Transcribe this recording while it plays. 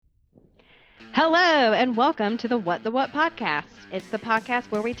Hello, and welcome to the What the What podcast. It's the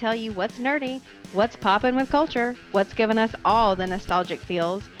podcast where we tell you what's nerdy, what's poppin' with culture, what's giving us all the nostalgic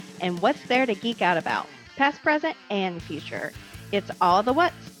feels, and what's there to geek out about, past, present, and future. It's all the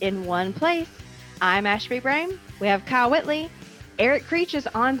what's in one place. I'm Ashby Brain. We have Kyle Whitley. Eric Creech is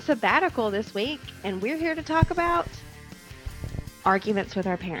on sabbatical this week, and we're here to talk about arguments with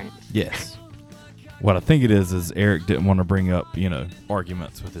our parents. Yes. What I think it is Eric didn't want to bring up,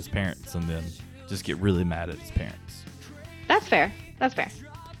 arguments with his parents and then just get really mad at his parents. That's fair. That's fair.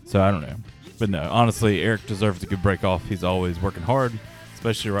 So I don't know. But no, honestly, Eric deserves a good break off. He's always working hard,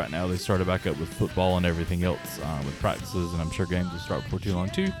 especially right now. They started back up with football and everything else with practices, and I'm sure games will start before too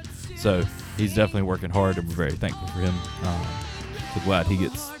long too. So he's definitely working hard, and we're very thankful for him. So glad he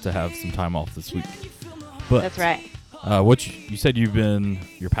gets to have some time off this week. But that's right. You said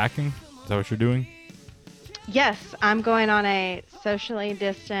you're packing? Is that what you're doing? Yes, I'm going on a socially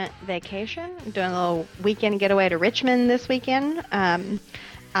distant vacation. I'm doing a little weekend getaway to Richmond this weekend.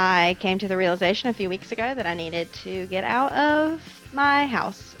 I came to the realization a few weeks ago that I needed to get out of my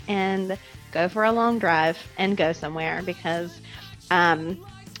house and go for a long drive and go somewhere because I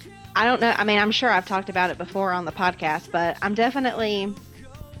don't know. I mean, I'm sure I've talked about it before on the podcast, but I'm definitely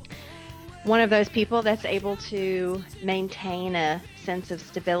one of those people that's able to maintain a sense of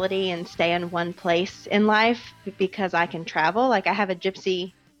stability and stay in one place in life because I can travel. Like, I have a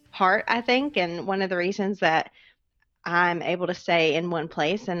gypsy heart, I think, and one of the reasons that I'm able to stay in one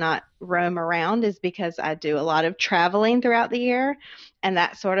place and not roam around is because I do a lot of traveling throughout the year, and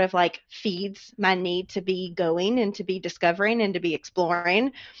that sort of like feeds my need to be going and to be discovering and to be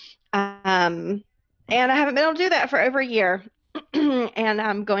exploring. And I haven't been able to do that for over a year, and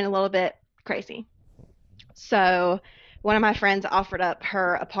I'm going a little bit crazy. So one of my friends offered up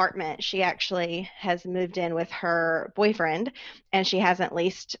her apartment. She actually has moved in with her boyfriend, and she hasn't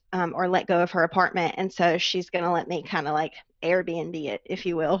leased or let go of her apartment. And so she's going to let me kind of like Airbnb it, if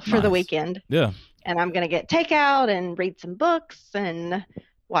you will, for the weekend. Yeah. And I'm going to get takeout and read some books and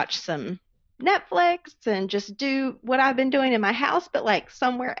watch some Netflix and just do what I've been doing in my house, but like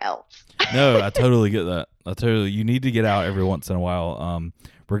somewhere else. No, I totally get that. You need to get out every once in a while.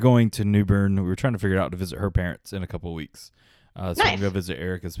 We're going to New Bern. We were trying to figure out to visit her parents in a couple of weeks. So nice. We're going to go visit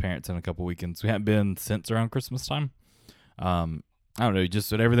Erica's parents in a couple of weekends. We haven't been since around Christmas time. I don't know, just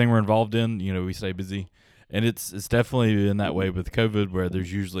with everything we're involved in, we stay busy. And it's definitely been that way with COVID, where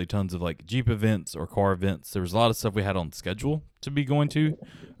there's usually tons of like Jeep events or car events. There was a lot of stuff we had on schedule to be going to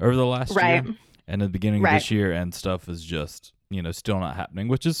over the last year and the beginning of this year, and stuff is just, still not happening,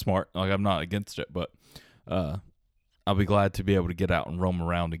 which is smart. Like, I'm not against it, but I'll be glad to be able to get out and roam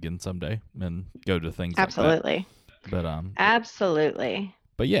around again someday and go to things Absolutely. Like that. But Absolutely.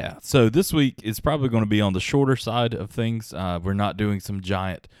 But yeah, so this week is probably going to be on the shorter side of things. We're not doing some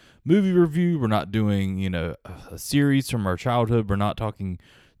giant movie review. We're not doing, a series from our childhood. We're not talking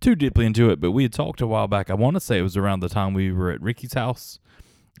too deeply into it, but we had talked a while back. I want to say it was around the time we were at Ricky's house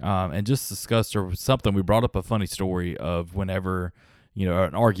and just discussed or something. We brought up a funny story of whenever,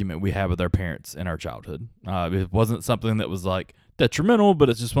 an argument we had with our parents in our childhood. It wasn't something that was like detrimental, but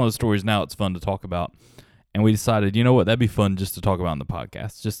it's just one of the stories now it's fun to talk about. And we decided, you know what, that'd be fun just to talk about in the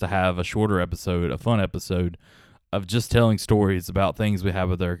podcast, just to have a shorter episode, a fun episode of just telling stories about things we have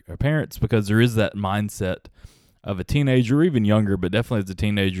with our parents, because there is that mindset of a teenager, or even younger, but definitely as a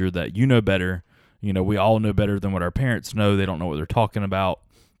teenager, that you know better. We all know better than what our parents know. They don't know what they're talking about.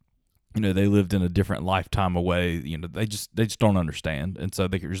 They lived in a different lifetime away. They just don't understand. And so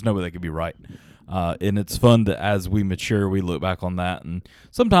there's no way they could be right. And it's fun that as we mature, we look back on that. And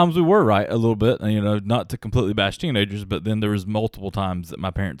sometimes we were right a little bit, not to completely bash teenagers, but then there was multiple times that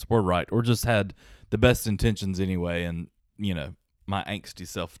my parents were right or just had the best intentions anyway. And, my angsty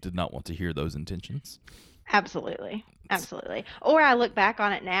self did not want to hear those intentions. Absolutely. Absolutely. Or I look back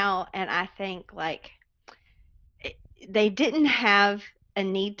on it now and I think like they didn't have a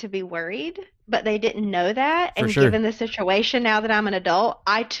need to be worried, but they didn't know that. And given the situation now that I'm an adult,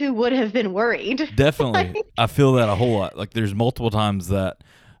 I too would have been worried. Definitely. I feel that a whole lot. Like, there's multiple times that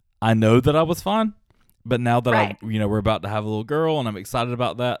I know that I was fine, but now that we're about to have a little girl and I'm excited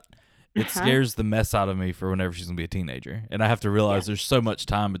about that, it scares the mess out of me for whenever she's going to be a teenager. And I have to realize there's so much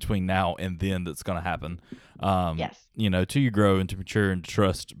time between now and then that's going to happen. Till you grow and to mature and to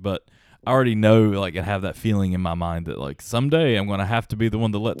trust. But I already know, like, I have that feeling in my mind that, like, someday I'm going to have to be the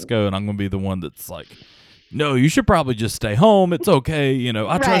one that lets go, and I'm going to be the one that's like, no, you should probably just stay home. It's okay.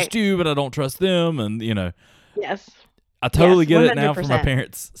 I trust you, but I don't trust them. And, Yes. I totally get it now from my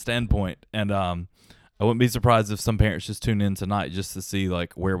parents' standpoint. And I wouldn't be surprised if some parents just tune in tonight just to see,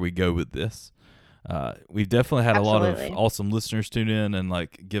 like, where we go with this. We've definitely had a lot of Absolutely. awesome listeners tune in and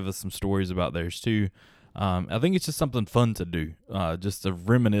like give us some stories about theirs too. I think it's just something fun to do, just to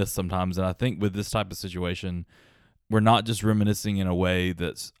reminisce sometimes. And I think with this type of situation, we're not just reminiscing in a way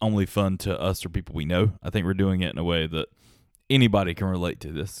that's only fun to us or people we know. I think we're doing it in a way that anybody can relate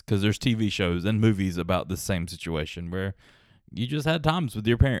to this, because there's TV shows and movies about this same situation where you just had times with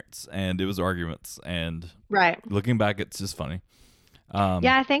your parents and it was arguments, and Right. looking back, it's just funny.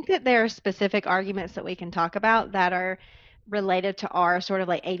 Yeah, I think that there are specific arguments that we can talk about that are related to our sort of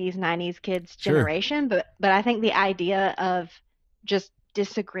like 80s, 90s kids Sure, generation, but I think the idea of just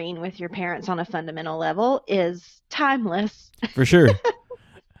disagreeing with your parents on a fundamental level is timeless. for sure.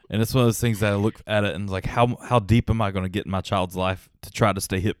 And it's one of those things that I look at it and like, how deep am I going to get in my child's life to try to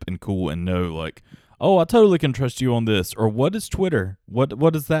stay hip and cool and know like, oh, I totally can trust you on this, or what is Twitter? What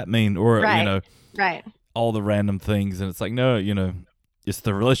does that mean? Or Right. Right. all the random things, and it's like, no, it's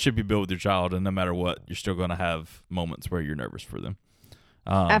the relationship you build with your child, and no matter what, you're still going to have moments where you're nervous for them.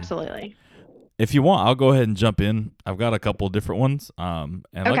 Absolutely. If you want, I'll go ahead and jump in. I've got a couple of different ones. And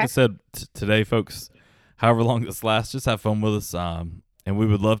like I Okay. said, today, folks, however long this lasts, just have fun with us. And we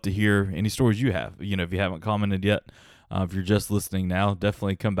would love to hear any stories you have. If you haven't commented yet, if you're just listening now,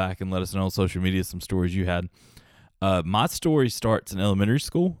 definitely come back and let us know on social media some stories you had. My story starts in elementary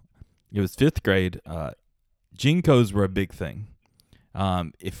school. It was 5th grade. Gene codes were a big thing.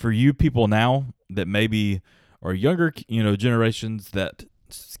 If for you people now that maybe are younger, generations, that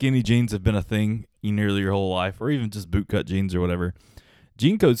skinny jeans have been a thing nearly your whole life, or even just bootcut jeans or whatever,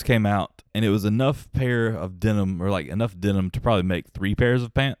 Gene codes came out, and it was enough pair of denim, or like enough denim to probably make 3 pairs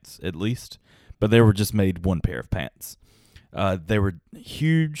of pants at least, but they were just made 1 pair of pants. They were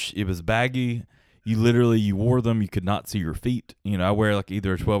huge. It was baggy. You wore them. You could not see your feet. I wear like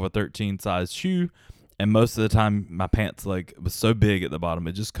either a 12 or 13 size shoe, and most of the time my pants leg was so big at the bottom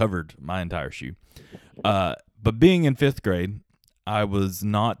it just covered my entire shoe. But being in 5th grade, I was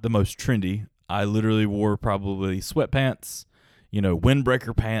not the most trendy. I literally wore probably sweatpants,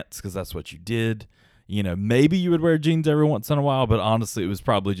 windbreaker pants, because that's what you did. Maybe you would wear jeans every once in a while, but honestly, it was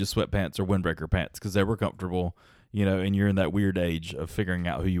probably just sweatpants or windbreaker pants because they were comfortable, and you're in that weird age of figuring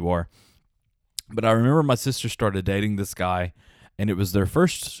out who you are. But I remember my sister started dating this guy, and it was their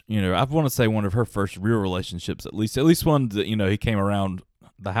first, I want to say one of her first real relationships, at least one that, he came around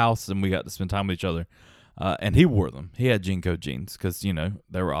the house and we got to spend time with each other. And he wore them. He had Gene Code jeans because,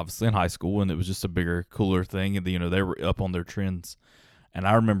 they were obviously in high school, and it was just a bigger, cooler thing. And, they were up on their trends. And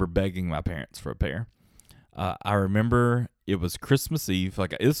I remember begging my parents for a pair. I remember it was Christmas Eve.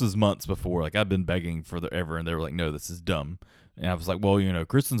 Like, this was months before. Like, I'd been begging forever, and they were like, no, this is dumb. And I was like, well,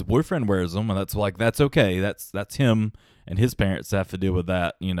 Kristen's boyfriend wears them, and that's okay. That's him, and his parents have to deal with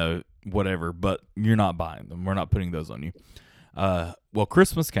that, whatever. But you're not buying them. We're not putting those on you. Well,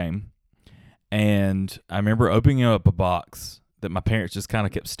 Christmas came, and I remember opening up a box that my parents just kind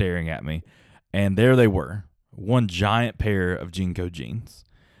of kept staring at me, and there they were, one giant pair of Gene Code jeans.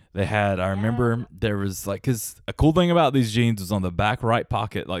 I remember there was like, because a cool thing about these jeans was on the back right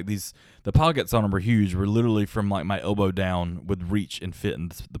pocket, like the pockets on them were huge, were literally from like my elbow down, would reach and fit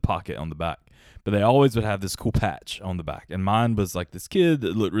in the pocket on the back. But they always would have this cool patch on the back. And mine was like this kid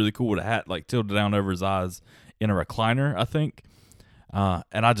that looked really cool with a hat like tilted down over his eyes in a recliner, I think.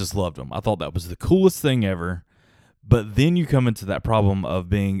 And I just loved them. I thought that was the coolest thing ever. But then you come into that problem of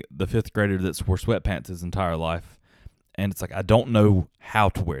being the 5th grader that's wore sweatpants his entire life. And it's like, I don't know how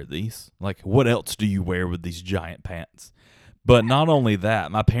to wear these. Like, what else do you wear with these giant pants? But not only that,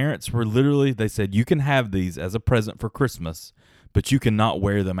 my parents were literally, they said, you can have these as a present for Christmas, but you cannot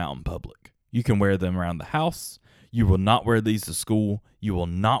wear them out in public. You can wear them around the house. You will not wear these to school. You will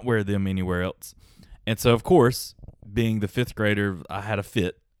not wear them anywhere else. And so, of course, being the 5th grader, I had a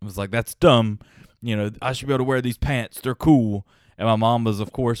fit. I was like, that's dumb. I should be able to wear these pants. They're cool. And my mom was,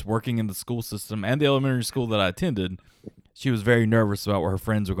 of course, working in the school system and the elementary school that I attended. She was very nervous about what her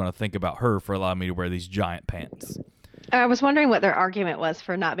friends were going to think about her for allowing me to wear these giant pants. I was wondering what their argument was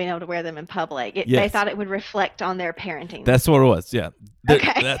for not being able to wear them in public. They Yes. thought it would reflect on their parenting. That's what it was, yeah.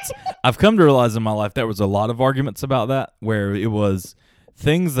 Okay. I've come to realize in my life there was a lot of arguments about that, where it was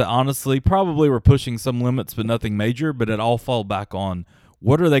things that honestly probably were pushing some limits but nothing major, but it all fell back on,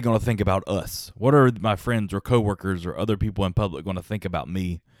 what are they going to think about us? What are my friends or coworkers or other people in public going to think about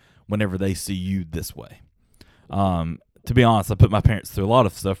me whenever they see you this way? To be honest, I put my parents through a lot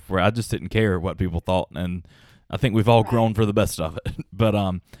of stuff where I just didn't care what people thought, and I think we've all grown for the best of it. But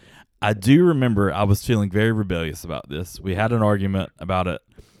I do remember I was feeling very rebellious about this. We had an argument about it,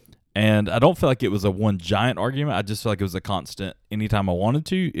 and I don't feel like it was a one giant argument. I just feel like it was a constant. Anytime I wanted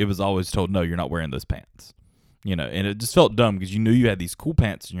to, it was always told, no, you're not wearing those pants. And it just felt dumb because you knew you had these cool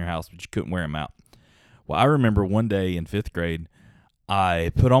pants in your house, but you couldn't wear them out. Well, I remember one day in 5th grade,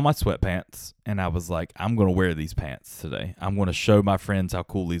 I put on my sweatpants and I was like, I'm going to wear these pants today. I'm going to show my friends how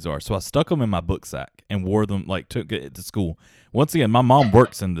cool these are. So I stuck them in my book sack and wore them, like took it to school. Once again, my mom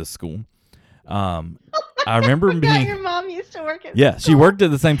works in this school. I remember Forgot being, your mom used to work at yeah, this she school. worked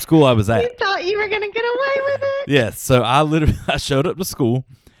at the same school I was You at. thought you were gonna get away with it? Yes, so I literally I showed up to school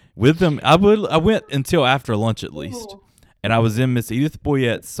with them. I went until after lunch at least, Ooh. and I was in Miss Edith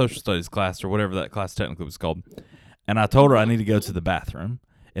Boyette's social studies class or whatever that class technically was called, and I told her I need to go to the bathroom.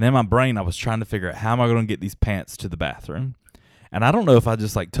 And in my brain, I was trying to figure out how am I going to get these pants to the bathroom. And I don't know if I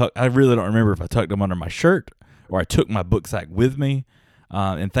just like tucked. I really don't remember if I tucked them under my shirt or I took my book sack with me.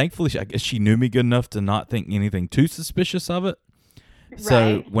 And thankfully, I guess she knew me good enough to not think anything too suspicious of it.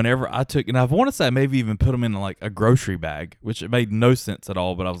 So Right. whenever I took, and I want to say I maybe even put them in like a grocery bag, which it made no sense at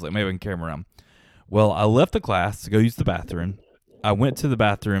all. But I was like, maybe I can carry them around. Well, I left the class to go use the bathroom. I went to the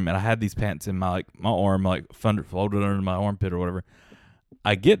bathroom and I had these pants in my arm, like folded under my armpit or whatever.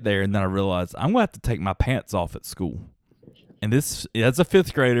 I get there and then I realize I'm gonna have to take my pants off at school. And this, as a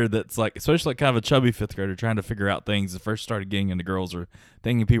 5th grader, that's like, especially like kind of a chubby 5th grader trying to figure out things, that first started getting into girls or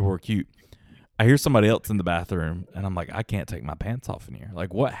thinking people were cute. I hear somebody else in the bathroom, and I'm like, I can't take my pants off in here.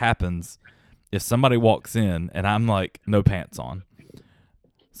 Like, what happens if somebody walks in and I'm like, no pants on?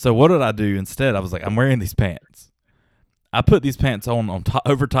 So what did I do instead? I was like, I'm wearing these pants. I put these pants on top,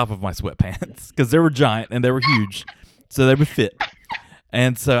 over top of my sweatpants because they were giant and they were huge, so they would fit.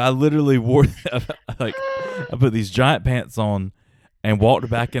 And so I literally wore like I put these giant pants on and walked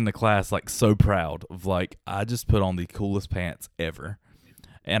back into class like so proud of like I just put on the coolest pants ever.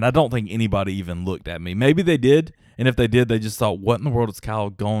 And I don't think anybody even looked at me. Maybe they did, and if they did, they just thought, "What in the world has Kyle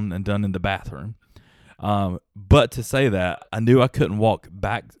gone and done in the bathroom?" But to say that, I knew I couldn't walk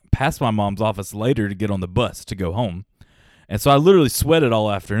back past my mom's office later to get on the bus to go home. And so I literally sweated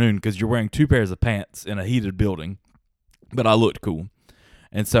all afternoon because you're wearing 2 pairs of pants in a heated building. But I looked cool.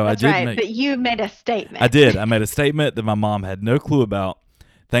 And so That's I did right. make. But you made a statement. I did. I made a statement that my mom had no clue about.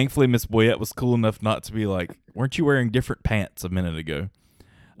 Thankfully, Miss Boyette was cool enough not to be like, "Weren't you wearing different pants a minute ago?"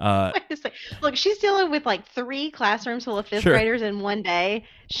 Uh, Wait a second. Look, she's dealing with like 3 classrooms full of fifth sure. graders in one day.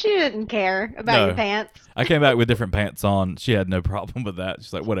 She didn't care about your No. pants. I came back with different pants on. She had no problem with that.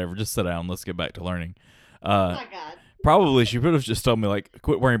 She's like, "Whatever, just sit down. Let's get back to learning." Oh Uh, my God. Probably she would have just told me like,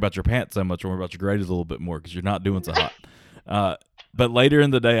 "Quit worrying about your pants so much, worry about your grades a little bit more because you're not doing so hot." But later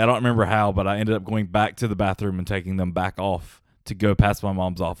in the day, I don't remember how, but I ended up going back to the bathroom and taking them back off to go past my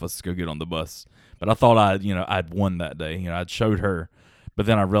mom's office to go get on the bus. But I thought I'd won that day. I'd showed her, but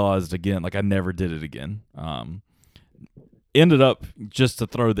then I realized again, like I never did it again. Ended up, just to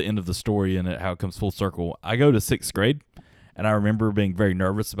throw the end of the story in it, how it comes full circle. I go to 6th grade, and I remember being very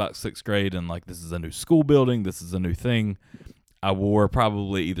nervous about 6th grade and like, this is a new school building, this is a new thing. I wore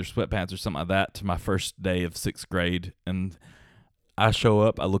probably either sweatpants or something like that to my first day of 6th grade, and I show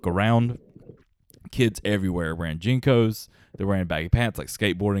up, I look around, kids everywhere wearing JNCOs, they're wearing baggy pants, like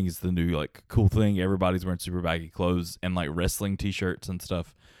skateboarding is the new like cool thing. Everybody's wearing super baggy clothes and like wrestling t-shirts and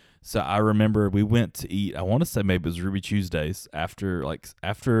stuff. So I remember we went to eat, I want to say maybe it was Ruby Tuesdays after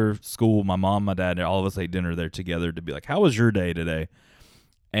school. My mom, my dad, and all of us ate dinner there together to be like, "How was your day today?"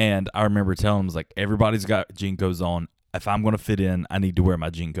 And I remember telling them, like, everybody's got JNCOs on. If I'm going to fit in, I need to wear my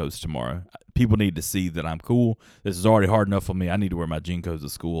JNCOs tomorrow. People need to see that I'm cool. This is already hard enough for me. I need to wear my JNCOs to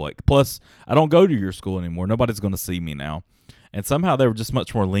school. Like, plus, I don't go to your school anymore. Nobody's going to see me now. And somehow they were just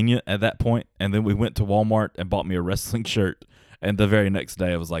much more lenient at that point. And then we went to Walmart and bought me a wrestling shirt. And the very next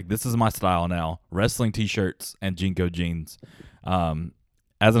day, I was like, this is my style now. Wrestling t-shirts and JNCO jeans.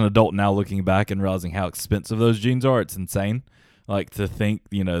 As an adult now, looking back and realizing how expensive those jeans are, it's insane. Like, to think,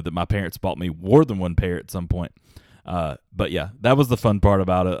 that my parents bought me more than one pair at some point. But yeah, that was the fun part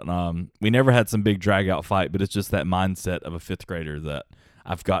about it. We never had some big drag out fight, but it's just that mindset of a 5th grader that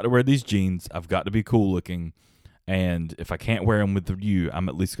I've got to wear these jeans. I've got to be cool looking. And if I can't wear them with you, I'm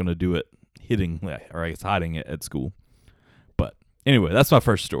at least going to do it hiding it at school. But anyway, that's my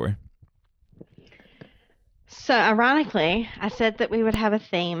first story. So, ironically, I said that we would have a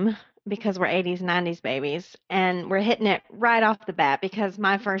theme because we're 80s, 90s babies, and we're hitting it right off the bat because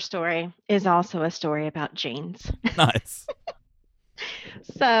my first story is also a story about jeans. Nice.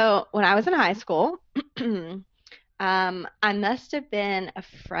 So, when I was in high school, I must have been a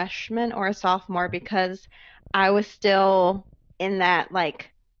freshman or a sophomore because I was still in that, like,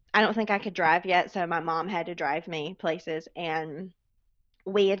 I don't think I could drive yet, so my mom had to drive me places, and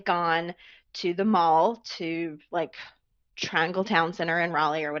we had gone to the mall to like Triangle Town Center in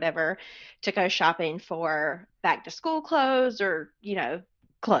Raleigh or whatever to go shopping for back to school clothes or,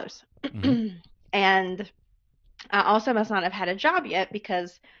 clothes. Mm-hmm. And I also must not have had a job yet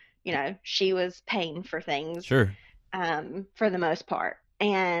because she was paying for things Sure. for the most part.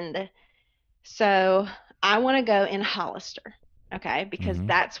 And so I want to go in Hollister, okay, because Hmm.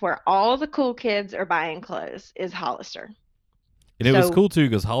 that's where all the cool kids are buying clothes is Hollister. And it was So, cool too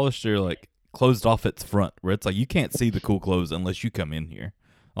because Hollister like closed off its front, where it's like you can't see the cool clothes unless you come in here.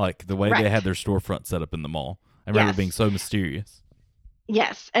 Like the way they right. had their storefront set up in the mall, I remember it being Yes. so mysterious.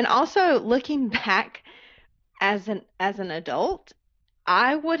 Yes. And also looking back as an adult,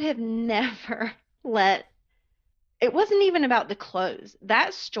 I would have never let it wasn't even about the clothes.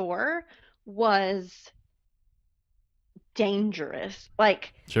 That store was dangerous.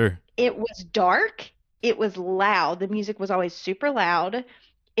 Like Sure. it was dark, it was loud. The music was always super loud.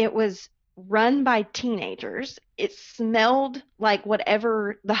 It was run by teenagers. It smelled like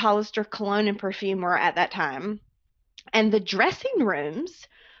whatever the Hollister cologne and perfume were at that time. And the dressing rooms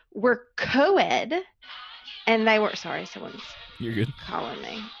were co-ed and they were sorry, someone's You're good. calling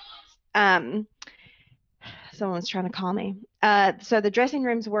me. Um Someone's trying to call me. So the dressing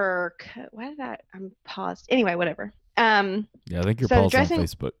rooms were. Why did I'm paused. Anyway, whatever. Yeah, I think you're So the paused on dressing.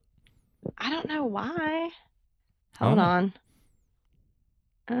 Facebook. I don't know why. I don't Hold know. on.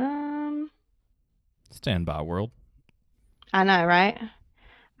 Um, Stand by, world. I know, right?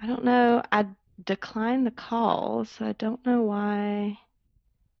 I don't know. I declined the call, so I don't know why.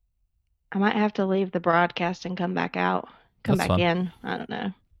 I might have to leave the broadcast and come back out. Come That's back fine. in. I don't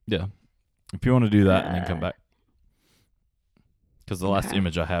know. Yeah. If you want to do that and then come Uh, back. Because the last okay.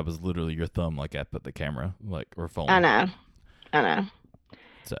 image I have was literally your thumb, like at the camera, like or phone. I know. I know.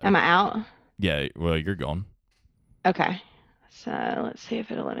 So Am I out? yeah, well, you're gone. Okay. So let's see if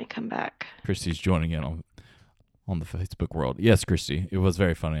it'll let me come back. Christy's joining in on the Facebook world. Yes, Christy, it was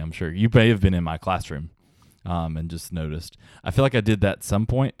very funny. I'm sure you may have been in my classroom, and just noticed. I feel like I did that at some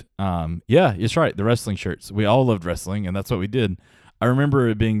point. Yeah, it's right. The wrestling shirts. We all loved wrestling, and that's what we did. I remember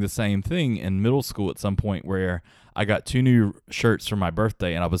it being the same thing in middle school at some point where I got 2 new shirts for my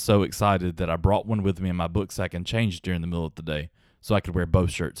birthday, and I was so excited that I brought one with me in my book sack and changed during the middle of the day so I could wear both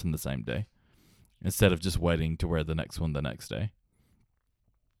shirts in the same day instead of just waiting to wear the next one the next day.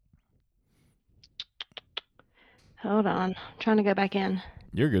 Hold on. I'm trying to go back in.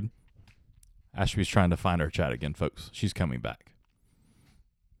 You're good. Ashby's trying to find our chat again, folks. She's coming back.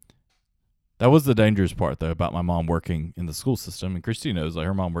 That was the dangerous part, though, about my mom working in the school system. And Christy knows, like,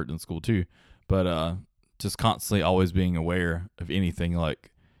 her mom worked in school, too. But just constantly always being aware of anything.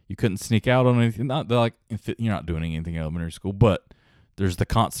 Like, you couldn't sneak out on anything. Not that, like, if you're not doing anything in elementary school, but there's the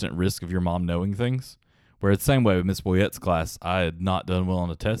constant risk of your mom knowing things. Where it's the same way with Miss Boyette's class, I had not done well on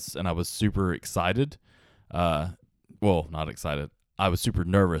the tests, and I was super excited. Well, not excited. I was super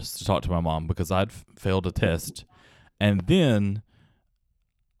nervous to talk to my mom because I'd failed a test. And then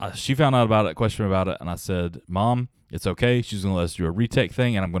she found out about it, questioned about it, and I said, Mom, it's okay. She's going to let us do a retake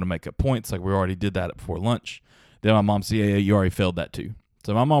thing, and I'm going to make up points like we already did that before lunch. Then my mom said, yeah, you already failed that too.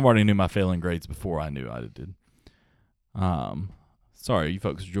 So my mom already knew my failing grades before I knew I did. Sorry, you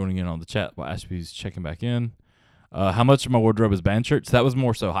folks are joining in on the chat while Ashby's checking back in. How much of my wardrobe is band shirts? That was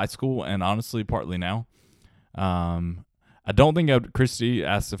more so high school, and honestly, partly now. I don't think Christy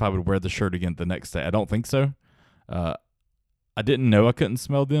asked if I would wear the shirt again the next day. I don't think so. I didn't know I couldn't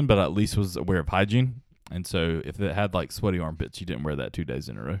smell then, but I at least was aware of hygiene. And so if it had like sweaty armpits, you didn't wear that 2 days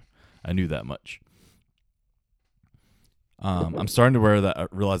in a row. I knew that much. I'm starting to wear that. I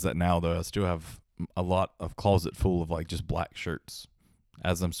realize that now, though. I still have a lot of closet full of like just black shirts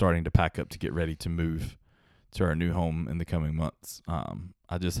as I'm starting to pack up to get ready to move to our new home in the coming months.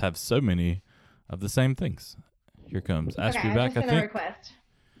 I just have so many of the same things. Here comes Ashby Okay, back, I I just sent a think. request.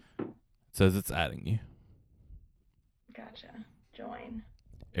 It says it's adding you. Gotcha. Join.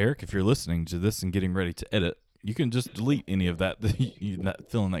 Eric, if you're listening to this and getting ready to edit, you can just delete any of that you're not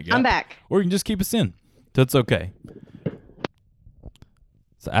filling that gap. I'm back. Or you can just keep us in. That's okay.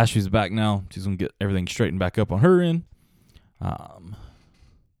 So Ashley's back now. She's going to get everything straightened back up on her end.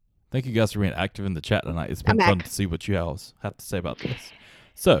 Thank you guys for being active in the chat tonight. It's been fun to see what you guys have to say about this.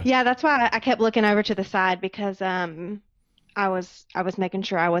 So yeah, that's why I kept looking over to the side because I was making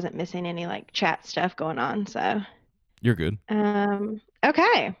sure I wasn't missing any like chat stuff going on. So you're good.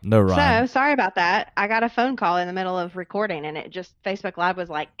 Okay. No rhyme. So sorry about that. I got a phone call in the middle of recording, and it just Facebook Live was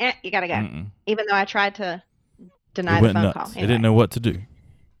like, you gotta go. Mm-mm. Even though I tried to deny it the went phone nuts. call. Anyway. It didn't know what to do.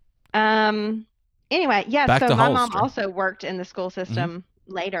 Anyway, yeah. Back so to my Hollister. mom also worked in the school system.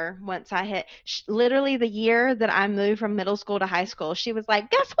 Later, once I hit literally the year that I moved from middle school to high school, she was like,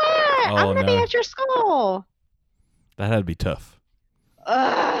 guess what? I'm going to be at your school. That had to be tough.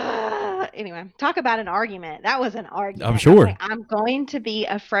 It anyway, talk about an argument. That was an argument. I'm I'm sure. like, I'm going to be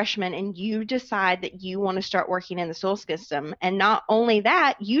a freshman, and you decide that you want to start working in the school system. And not only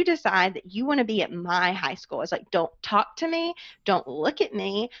that, you decide that you want to be at my high school. It's like, don't talk to me, don't look at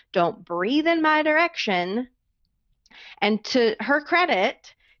me, don't breathe in my direction. And to her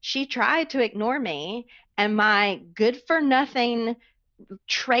credit, she tried to ignore me, and my good for nothing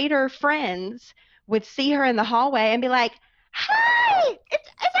traitor friends would see her in the hallway and be like, "Hi, it's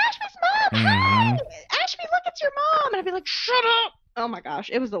Ashby's mom. Hi, Hmm. Ashby, look, it's your mom." And I'd be like, "Shut up." Oh my gosh,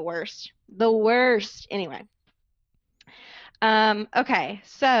 it was the worst. The worst. Anyway. Okay,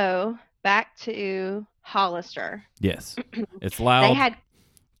 so back to Hollister. Yes. It's They loud. had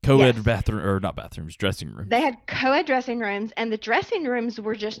Co-ed yes. bathroom, or not bathrooms, dressing rooms. They had co-ed dressing rooms, and the dressing rooms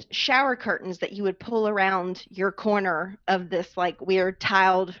were just shower curtains that you would pull around your corner of this like weird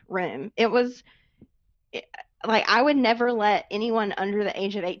tiled room. It was like I would never let anyone under the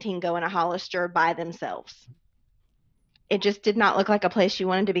age of 18 go in a Hollister by themselves. It just did not look like a place you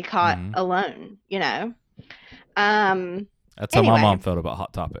wanted to be caught Mhm. alone, you know? Um, That's how my anyway. mom felt about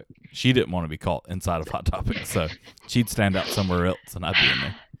Hot Topic. She didn't want to be caught inside of Hot Topic, so she'd stand out somewhere else, and I'd be in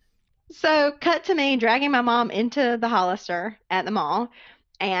there. So cut to me dragging my mom into the Hollister at the mall,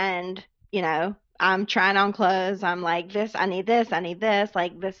 and I'm trying on clothes. I'm like, I need this, I need this.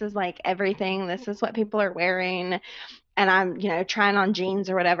 Like, this is like everything. This is what people are wearing. And I'm, trying on jeans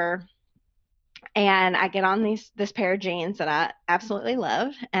or whatever. And I get on this pair of jeans that I absolutely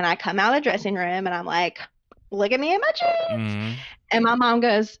love. And I come out of the dressing room and I'm like, look at me in my jeans. Mhm. And my mom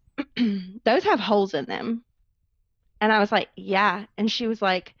goes, those have holes in them. And I was like, yeah. And she was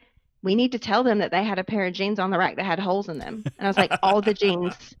like, we need to tell them that they had a pair of jeans on the rack that had holes in them. And I was like, all the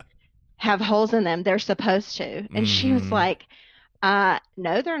jeans have holes in them. They're supposed to. And she was Mhm. like,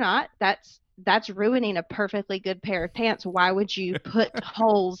 no, they're not. That's ruining a perfectly good pair of pants. Why would you put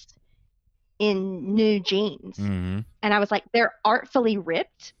holes in new jeans? Mhm. And I was like, they're artfully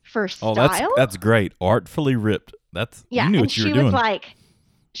ripped for Oh, style. that's great. Artfully ripped. That's Yeah. you knew And what you were doing.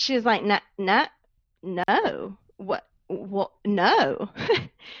 she was like, no, no, no, what, no.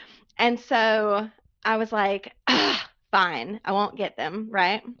 And so I was like, fine, I won't get them,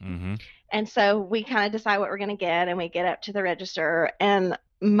 right? Mhm. And so we kind of decide what we're going to get, and we get up to the register, and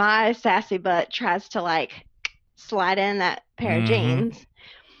my sassy butt tries to like slide in that pair of Mhm. jeans,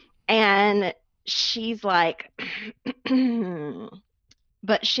 and she's like,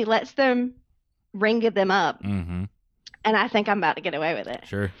 but she lets them ring them up, Mhm. and I think I'm about to get away with it.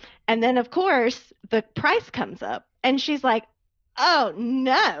 Sure. And then, of course, the price comes up, and she's like, oh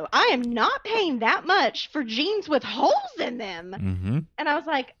no, I am not paying that much for jeans with holes in them. Mhm. And I was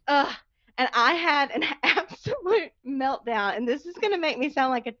like, ugh. And I had an absolute meltdown. And this is going to make me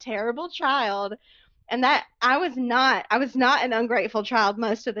sound like a terrible child. And that I was not an ungrateful child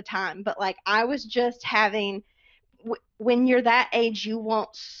most of the time, but like I was just having, when you're that age, you want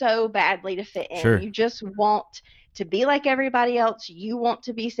so badly to fit in. Sure. You just want to be like everybody else. You want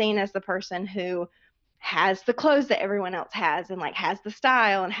to be seen as the person who has the clothes that everyone else has and like has the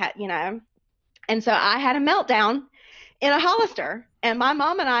style and And so I had a meltdown in a Hollister, and my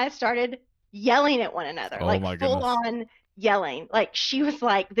mom and I started yelling at one another, Oh like my full goodness. on yelling. Like she was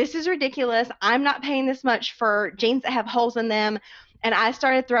like, "This is ridiculous. I'm not paying this much for jeans that have holes in them." And I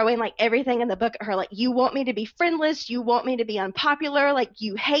started throwing like everything in the book at her. Like, you want me to be friendless? You want me to be unpopular? Like,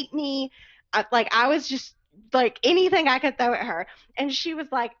 you hate me? I was just like anything I could throw at her. And she was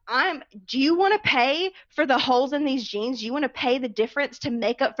like, do you want to pay for the holes in these jeans? You want to pay the difference to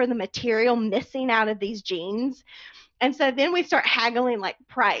make up for the material missing out of these jeans? And so then we start haggling like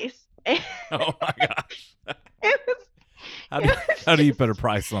price. Oh my gosh. It was, How do you put a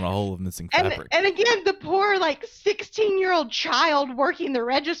price on a hole of missing fabric? and again, the poor like 16-year-old child working the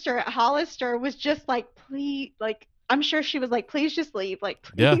register at Hollister was just like, please, like I'm sure she was like, please just leave. Like,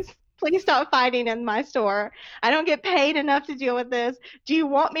 Yeah. please stop fighting in my store. I don't get paid enough to deal with this. Do you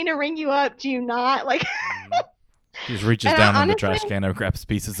want me to ring you up? Do you not? Like She just reaches And down I in the trash honestly- can and grabs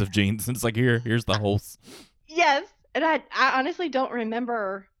pieces of jeans, and it's like, here's the holes. Yes. And I honestly don't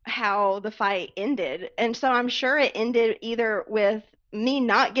remember how the fight ended. And so I'm sure it ended either with me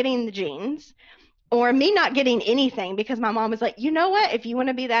not getting the jeans or me not getting anything because my mom was like, you know what? If you want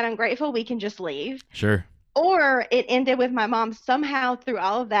to be that ungrateful, we can just leave. Sure. Or it ended with my mom somehow through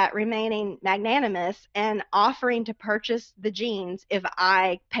all of that remaining magnanimous and offering to purchase the jeans if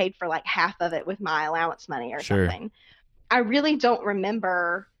I paid for like half of it with my allowance money or Sure. something. I really don't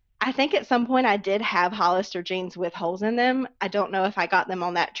remember. I think at some point I did have Hollister jeans with holes in them. I don't know if I got them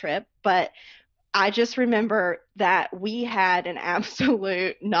on that trip, but I just remember that we had an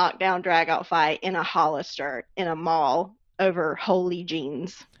absolute knockdown drag out fight in a Hollister in a mall over holy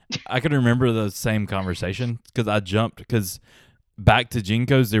jeans. I can remember the same conversation because I jumped because back to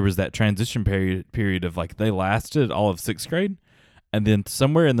JNCOs, there was that transition period of like they lasted all of 6th grade. And then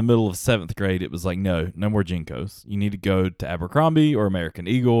somewhere in the middle of 7th grade, it was like, no more JNCOs. You need to go to Abercrombie or American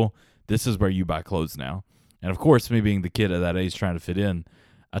Eagle. This is where you buy clothes now. And of course, me being the kid at that age trying to fit in,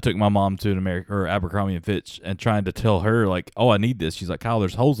 I took my mom to an Abercrombie and Fitch and trying to tell her like, oh, I need this. She's like, Kyle,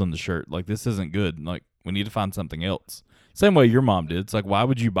 there's holes in the shirt. Like, this isn't good. Like, we need to find something else. Same way your mom did. It's like, why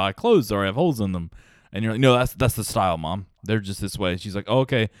would you buy clothes that have holes in them? And you're like, no, that's the style, Mom. They're just this way. She's like, oh,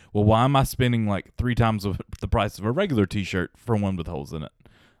 okay, well, why am I spending like 3 times the price of a regular T-shirt for one with holes in it?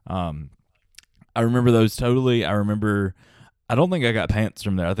 I remember those totally. I don't think I got pants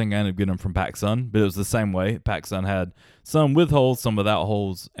from there. I think I ended up getting them from PacSun, but it was the same way. PacSun had some with holes, some without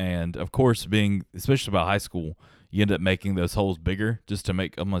holes, and of course, being especially about high school, you end up making those holes bigger just to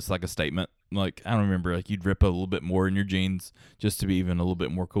make almost like a statement. Like, I don't remember, like you'd rip a little bit more in your jeans just to be even a little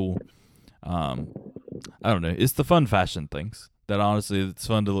bit more cool. I don't know. It's the fun fashion things that honestly it's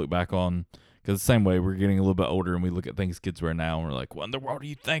fun to look back on because the same way we're getting a little bit older and we look at things kids wear now and we're like, what in the world are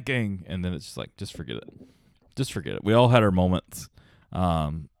you thinking? And then it's just like, just forget it. Just forget it. We all had our moments.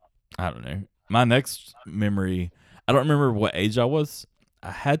 I don't know. My next memory, I don't remember what age I was.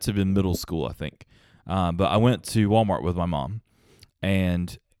 I had to have been middle school, I think. But I went to Walmart with my mom.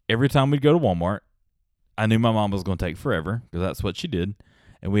 And every time we'd go to Walmart, I knew my mom was going to take forever because that's what she did.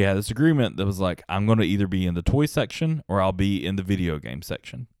 And we had this agreement that was like, I'm going to either be in the toy section or I'll be in the video game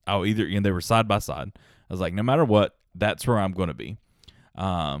section. And they were side by side. I was like, no matter what, that's where I'm going to be.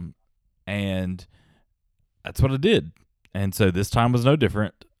 And that's what I did. And so this time was no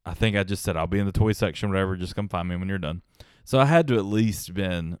different. I think I just said, I'll be in the toy section, whatever. Just come find me when you're done. So I had to at least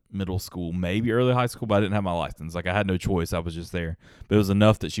been middle school, maybe early high school, but I didn't have my license. Like I had no choice. I was just there. But it was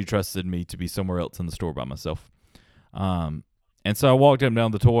enough that she trusted me to be somewhere else in the store by myself. And so I walked up and down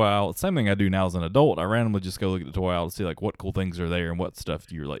the toy aisle. Same thing I do now as an adult. I randomly just go look at the toy aisle to see like what cool things are there and what stuff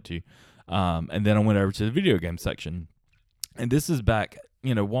do you relate to. And then I went over to the video game section. And this is back,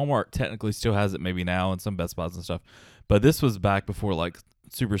 Walmart technically still has it maybe now and some Best Buys and stuff. But this was back before like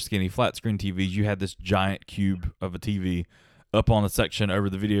super skinny flat screen TVs. You had this giant cube of a TV up on a section over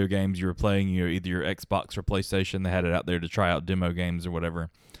the video games you were playing, either your Xbox or PlayStation. They had it out there to try out demo games or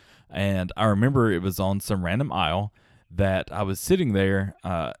whatever. And I remember it was on some random aisle that I was sitting there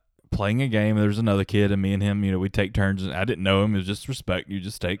playing a game. There was another kid, and me and him, we'd take turns. And I didn't know him. It was just respect. You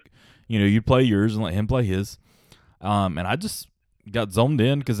just take, you'd play yours and let him play his. And I just got zoned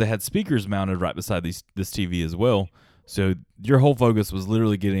in because they had speakers mounted right beside this TV as well. So your whole focus was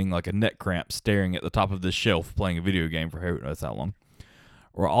literally getting like a neck cramp staring at the top of this shelf playing a video game for who knows how long.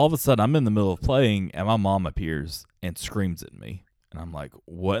 Or all of a sudden I'm in the middle of playing and my mom appears and screams at me. And I'm like,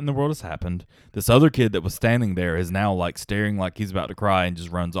 what in the world has happened? This other kid that was standing there is now like staring like he's about to cry and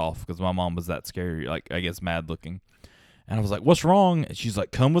just runs off because my mom was that scary, like I guess mad looking. And I was like, what's wrong? And she's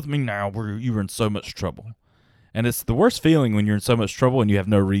like, come with me now. You were in so much trouble. And it's the worst feeling when you're in so much trouble and you have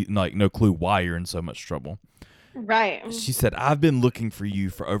no clue why you're in so much trouble. Right. She said, I've been looking for you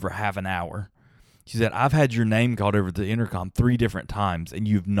for over half an hour. She said, I've had your name called over the intercom 3 different times and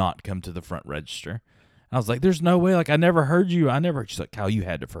you've not come to the front register. I was like, there's no way. Like, I never heard you. She's like, Kyle, you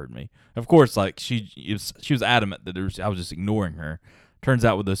had to have heard me. Of course, like, she was adamant that I was just ignoring her. Turns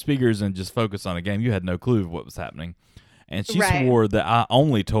out with those speakers and just focused on a game, you had no clue of what was happening. And she swore that I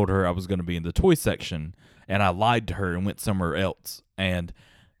only told her I was going to be in the toy section, and I lied to her and went somewhere else. And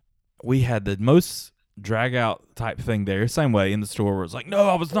we had the most drag-out type thing there. Same way in the store where it's like, no,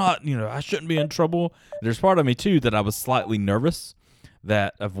 I was not. I shouldn't be in trouble. There's part of me, too, that I was slightly nervous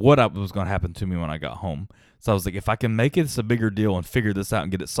of what was going to happen to me when I got home. So I was like, if I can make this a bigger deal and figure this out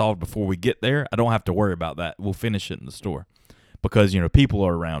and get it solved before we get there, I don't have to worry about that. We'll finish it in the store because, people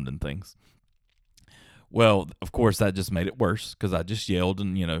are around and things. Well, of course, that just made it worse because I just yelled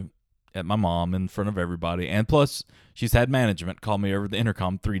and, at my mom in front of everybody. And plus, she's had management call me over the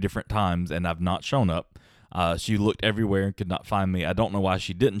intercom 3 different times and I've not shown up. She looked everywhere and could not find me. I don't know why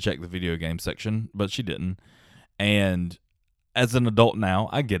she didn't check the video game section, but she didn't. And as an adult now,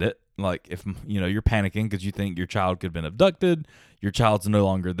 I get it. Like, if, you're panicking because you think your child could have been abducted, your child's no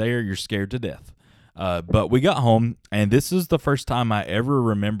longer there, you're scared to death. But we got home, and this is the first time I ever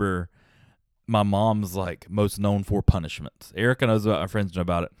remember my mom's, like, most known for punishments. Erica knows about it, my friends know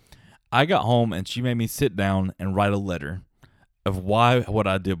about it. I got home, and she made me sit down and write a letter of why what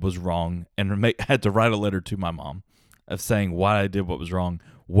I did was wrong, and had to write a letter to my mom of saying why I did what was wrong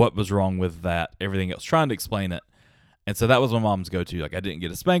with that, everything else, trying to explain it. And so that was my mom's go-to. Like, I didn't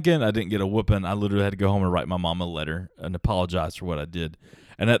get a spanking. I didn't get a whooping. I literally had to go home and write my mom a letter and apologize for what I did.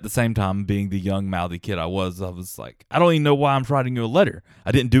 And at the same time, being the young mouthy kid I was like, I don't even know why I'm writing you a letter.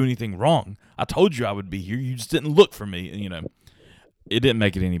 I didn't do anything wrong. I told you I would be here. You just didn't look for me. And, it didn't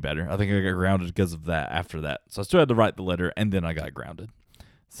make it any better. I think I got grounded because of that after that. So I still had to write the letter, and then I got grounded.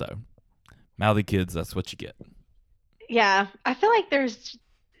 So, mouthy kids, that's what you get. Yeah, I feel like there's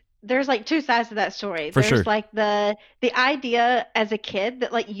like two sides to that story. For There's sure. like the idea as a kid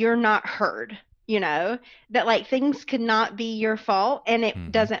that like you're not heard, that like things could not be your fault and it Hmm.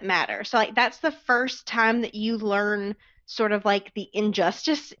 doesn't matter. So like that's the first time that you learn sort of like the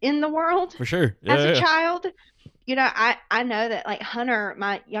injustice in the world For sure. as a Yeah. child. I know that like Hunter,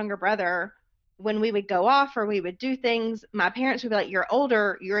 my younger brother, when we would go off or we would do things, my parents would be like, "You're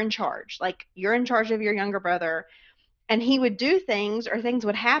older, you're in charge. Like you're in charge of your younger brother." And he would do things or things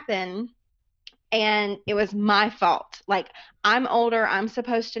would happen and it was my fault. Like I'm older, I'm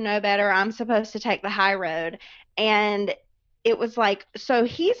supposed to know better, I'm supposed to take the high road. And it was like, so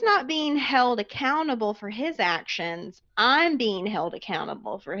he's not being held accountable for his actions. I'm being held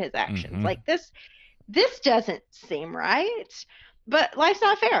accountable for his actions. Hmm. Like this doesn't seem right. But life's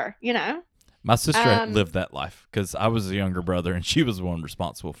not fair. My sister Um lived that life because I was a younger brother, and she was the one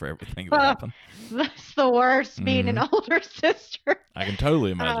responsible for everything that happened. that's the worst being an Hmm. older sister. I can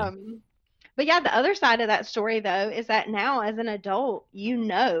totally imagine. Um But yeah, the other side of that story though is that now as an adult, you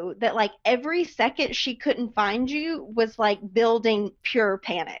know that like every second she couldn't find you was like building pure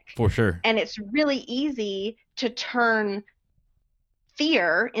panic. For sure. And it's really easy to turn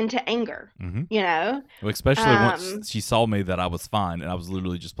fear into anger, Hmm. you know? Well, especially once Um, she saw me that I was fine and I was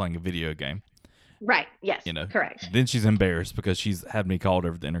literally just playing a video game. right. Yes, you know. correct. Then she's embarrassed because she's had me called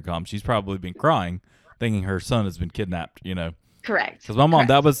over the intercom. She's probably been crying, thinking her son has been kidnapped. Correct. Because my mom, that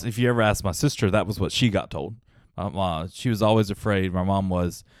Correct. was, if you ever asked my sister, that was what she got told. She was always afraid, my mom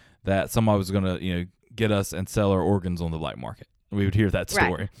was, that somebody was going to, get us and sell our organs on the black market. We would hear that Right.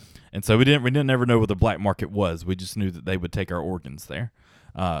 story. And so we didn't ever know what the black market was. We just knew that they would take our organs there.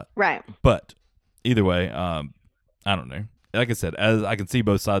 Right. But either way, I don't know. Like I said, as I can see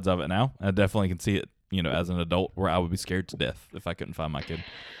both sides of it now, I definitely can see it, as an adult where I would be scared to death if I couldn't find my kid.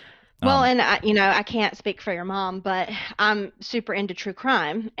 Well, Um, and I can't speak for your mom, but I'm super into true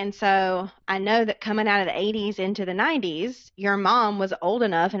crime. And so I know that coming out of the 80s into the 90s, your mom was old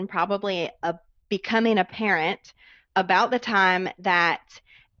enough and probably becoming a parent about the time that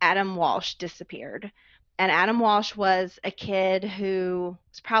Adam Walsh disappeared. And Adam Walsh was a kid who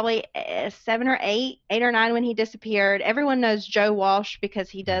was probably 7 or 8 or 9 when he disappeared. Everyone knows Joe Walsh because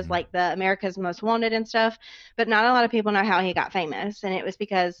he does mhm. like the America's Most Wanted and stuff, but not a lot of people know how he got famous. And it was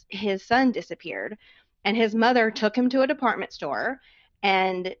because his son disappeared and his mother took him to a department store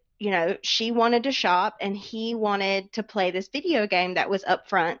and she wanted to shop and he wanted to play this video game that was up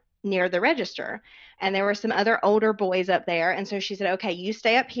front near the register. And there were some other older boys up there. And so she said, okay, you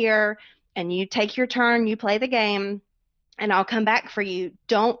stay up here and you take your turn, you play the game, and I'll come back for you.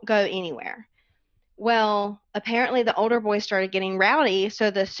 Don't go anywhere. Well, apparently the older boys started getting rowdy, so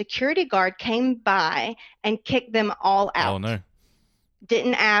the security guard came by and kicked them all Oh, out. no.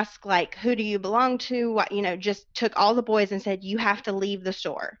 Didn't ask like who do you belong to, what, just took all the boys and said you have to leave the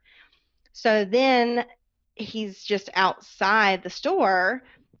store. So then he's just outside the store,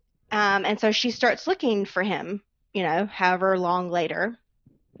 and so she starts looking for him, however long later.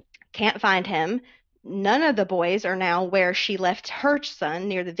 Can't find him. None of the boys are now where she left her son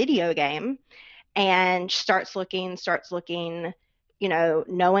near the video game and starts looking,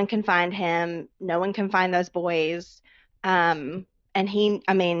 no one can find him, no one can find those boys. And he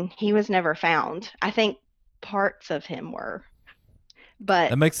was never found. I think parts of him were, but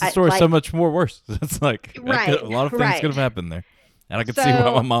That makes the I story so like, much more worse. It's like right, a lot of things could right. have happened there. And I could see why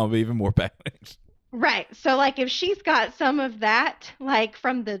my So mom would be even more panicked. right. So like if she's got some of that like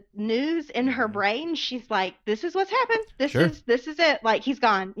from the news in her Hmm. brain, she's like, this is what's happened. This Sure. is this is it. Like he's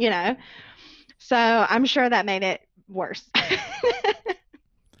gone. So I'm sure that made it worse.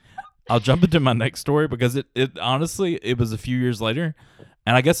 I'll jump into my next story because it honestly, it was a few years later.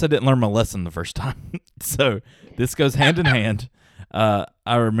 And I guess I didn't learn my lesson the first time. So this goes hand in hand. I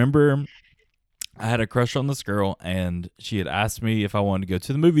remember I had a crush on this girl, and she had asked me if I wanted to go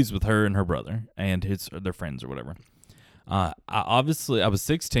to the movies with her and her brother and their friends or whatever. I was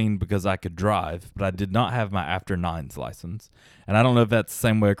 16 because I could drive, but I did not have my after nines license. And I don't know if that's the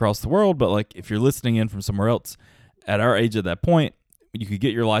same way across the world, but like if you're listening in from somewhere else, at our age at that point, you could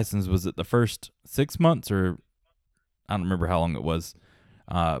get your license. Was it the first 6 months or I don't remember how long it was,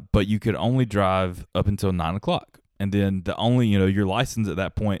 but you could only drive up until 9 o'clock. And then your license at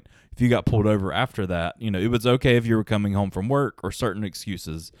that point, if you got pulled over after that, it was okay if you were coming home from work or certain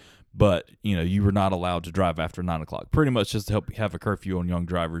excuses. but you were not allowed to drive after 9 o'clock. Pretty much just to help have a curfew on young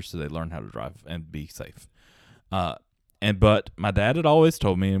drivers so they learn how to drive and be safe. But my dad had always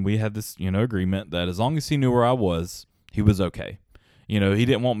told me, and we had this agreement that as long as he knew where I was, he was okay. He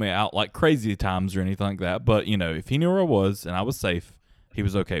didn't want me out like crazy times or anything like that. But if he knew where I was and I was safe, he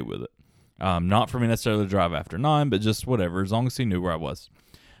was okay with it. Not for me necessarily to drive after 9, but just whatever, as long as he knew where I was.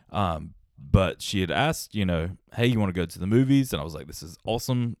 But she had asked, hey, you want to go to the movies? And I was like, this is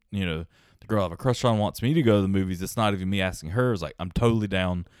awesome. The girl I have a crush on wants me to go to the movies. It's not even me asking her. I was like, I'm totally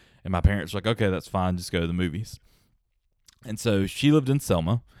down. And my parents were like, okay, that's fine. Just go to the movies. And so she lived in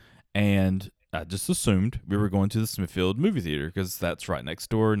Selma, and I just assumed we were going to the Smithfield movie theater because that's right next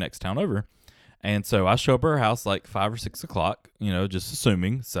door, next town over. And so I show up at her house like 5 or 6 o'clock, just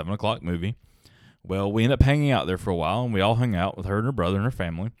assuming 7 o'clock movie. Well, we end up hanging out there for a while, and we all hung out with her and her brother and her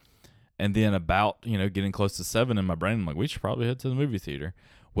family. And then about, getting close to 7 in my brain, I'm like, we should probably head to the movie theater.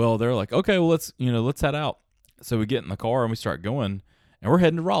 Well, they're like, okay, well, let's head out. So we get in the car and we start going, and we're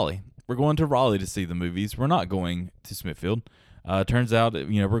heading to Raleigh. We're going to Raleigh to see the movies. We're not going to Smithfield. Turns out,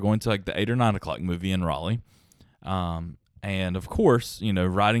 we're going to like the 8 or 9 o'clock movie in Raleigh. And of course,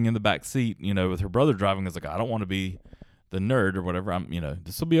 riding in the back seat, with her brother driving, is like, I don't want to be the nerd or whatever.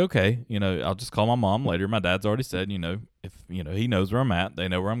 This will be okay. I'll just call my mom later. My dad's already said, if, he knows where I'm at, they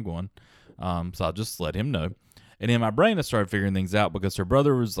know where I'm going. So I'll just let him know. And in my brain, I started figuring things out because her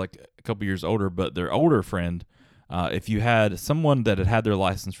brother was like a couple years older, but their older friend, if you had someone that had had their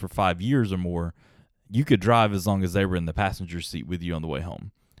license for 5 years or more, you could drive as long as they were in the passenger seat with you on the way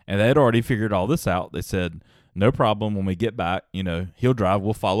home. And they had already figured all this out. They said, no problem. When we get back, he'll drive,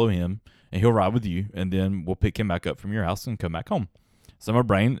 we'll follow him, and he'll ride with you, and then we'll pick him back up from your house and come back home. So my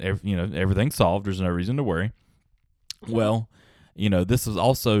brain, everything's solved. There's no reason to worry. Well, this was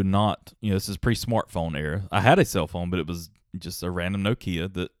also not, this is pre-smartphone era. I had a cell phone, but it was just a random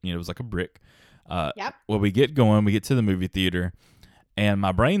Nokia that, it was like a brick. Yep. Well, we get going, we get to the movie theater, and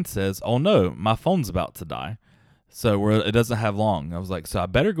my brain says, oh no, my phone's about to die. So it doesn't have long. I was like, so I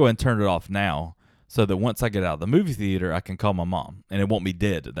better go ahead and turn it off now so that once I get out of the movie theater, I can call my mom, and it won't be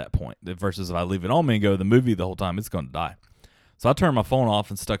dead at that point. Versus if I leave it on me and go to the movie the whole time, it's going to die. So I turned my phone off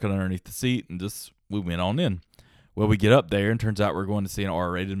and stuck it underneath the seat, and we went on in. Well, we get up there, and turns out we're going to see an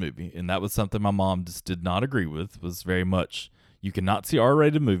R-rated movie, and that was something my mom just did not agree with. Was very much, you cannot see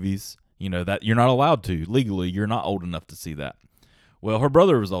R-rated movies. That you're not allowed to legally. You're not old enough to see that. Well, her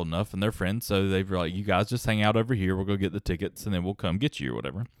brother was old enough, and they're friends, so they were like, you guys just hang out over here. We'll go get the tickets, and then we'll come get you or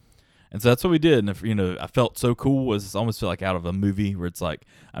whatever. And so that's what we did. And if I felt so cool. Was almost feel like out of a movie where it's like,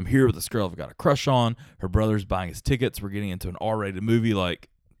 I'm here with this girl I've got a crush on. Her brother's buying us tickets. We're getting into an R-rated movie, like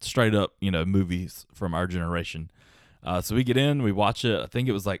straight up, movies from our generation. So we get in, we watch it. I think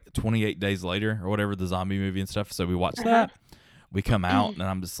it was like 28 Days Later or whatever, the zombie movie and stuff. So we watched that. We come out, and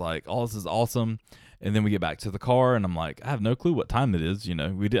I'm just like, oh, this is awesome. And then we get back to the car, and I'm like, I have no clue what time it is. I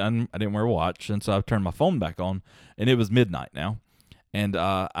didn't wear a watch, and so I turned my phone back on, and it was midnight now. And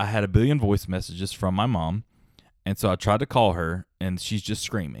I had a billion voice messages from my mom, and so I tried to call her, and she's just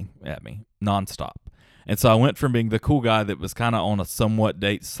screaming at me nonstop. And so I went from being the cool guy that was kind of on a somewhat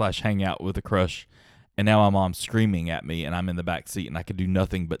date/hangout with a crush, and now my mom's screaming at me, and I'm in the back seat, and I could do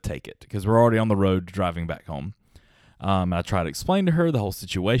nothing but take it because we're already on the road driving back home. I tried to explain to her the whole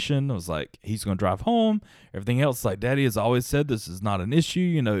situation. I was like, he's going to drive home. Everything else, like, Daddy has always said this is not an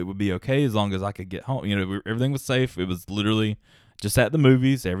issue. It would be okay as long as I could get home. Everything was safe. It was literally just at the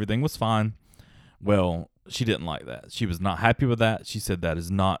movies. Everything was fine. Well, she didn't like that. She was not happy with that. She said that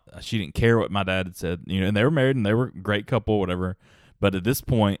is not, she didn't care what my dad had said. And they were married, and they were a great couple, whatever. But at this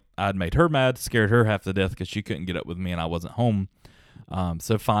point, I'd made her mad, scared her half to death because she couldn't get up with me and I wasn't home.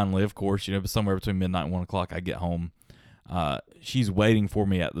 So finally, of course, somewhere between midnight and 1 o'clock, I get home. She's waiting for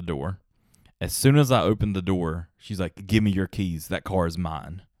me at the door. As soon as I open the door, she's like, give me your keys. That car is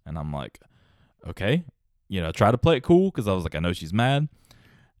mine. And I'm like, okay. I try to play it cool because I was like, I know she's mad.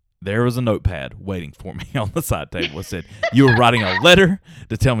 There was a notepad waiting for me on the side table. It said, you were writing a letter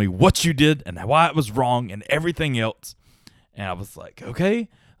to tell me what you did and why it was wrong and everything else. And I was like, okay. I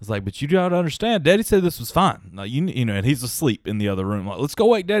was like, but you gotta understand, Daddy said this was fine. Now, and he's asleep in the other room. Like, let's go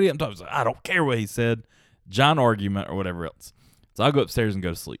wake Daddy up. I was like, I don't care what he said. Giant argument or whatever else. So I go upstairs and go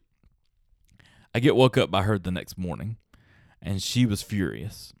to sleep. I get woke up by her the next morning, and she was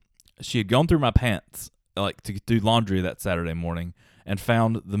furious. She had gone through my pants, like to do laundry that Saturday morning, and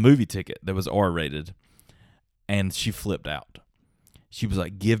found the movie ticket that was R-rated, and she flipped out. She was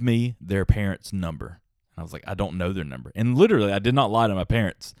like, give me their parents' number. And I was like, I don't know their number. And literally, I did not lie to my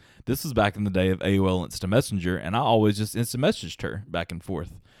parents. This was back in the day of AOL Instant Messenger, and I always just instant messaged her back and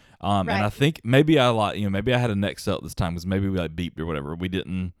forth. And I Right. think maybe I like, maybe I had a Nextel this time because maybe we like beeped or whatever. We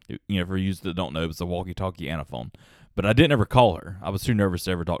didn't, for you that don't know, it was a walkie-talkie and a phone. But I didn't ever call her. I was too nervous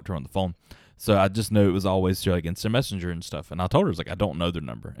to ever talk to her on the phone. So I just knew it was always through like Instant Messenger and stuff. And I told her, I was like, I don't know their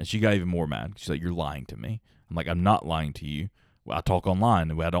number. And she got even more mad. She's like, you're lying to me. I'm like, I'm not lying to you. Well, I talk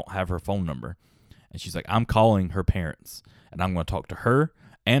online and I don't have her phone number. And she's like, I'm calling her parents and I'm going to talk to her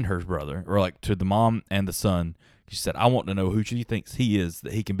and her brother, or like to the mom and the son. She said, I want to know who she thinks he is,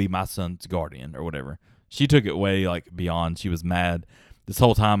 that he can be my son's guardian or whatever. She took it way like beyond. She was mad. This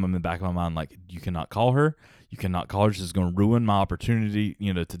whole time I'm in the back of my mind like, you cannot call her. You cannot call her. She's going to ruin my opportunity,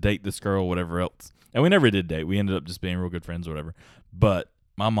 to date this girl, whatever else. And we never did date. We ended up just being real good friends or whatever. But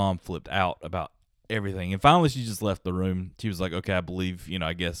my mom flipped out about everything. And finally she just left the room. She was like, okay, I believe,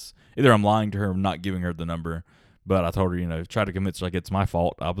 I guess either I'm lying to her or I'm not giving her the number. But I told her, try to convince her like it's my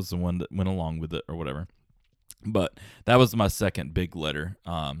fault. I was the one that went along with it or whatever. But that was my second big letter.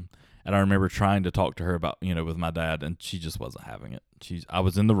 And I remember trying to talk to her about, with my dad, and she just wasn't having it. I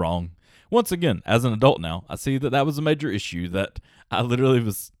was in the wrong. Once again, as an adult now, I see that was a major issue, that I literally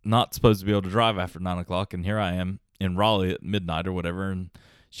was not supposed to be able to drive after 9 o'clock, and here I am in Raleigh at midnight or whatever, and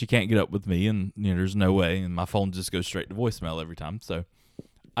she can't get up with me, and there's no way, and my phone just goes straight to voicemail every time. So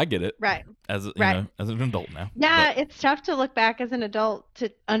I get it Right. as Right. as an adult now. Yeah, But it's tough to look back as an adult to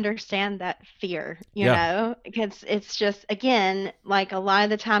understand that fear, yeah, because it's just, again, like a lot of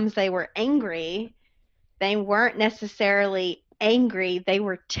the times they were angry, they weren't necessarily angry, they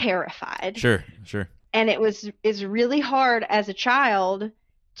were terrified. sure, sure. And it's really hard as a child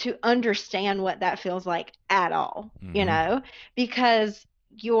to understand what that feels like at all, Mm-hmm. because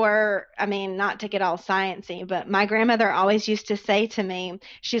I mean, not to get all sciencey, but my grandmother always used to say to me,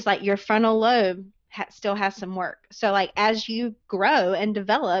 she's like, your frontal lobe still has some work. So like as you grow and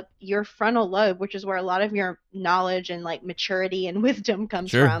develop, your frontal lobe, which is where a lot of your knowledge and like maturity and wisdom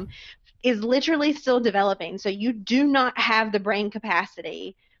comes Sure. from, is literally still developing. So you do not have the brain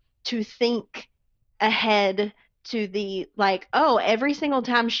capacity to think ahead to the like, oh, every single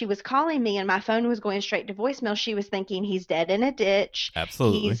time she was calling me and my phone was going straight to voicemail, she was thinking he's dead in a ditch.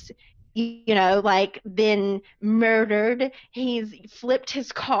 Absolutely. He's like been murdered. He's flipped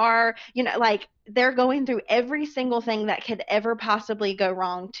his car. Like they're going through every single thing that could ever possibly go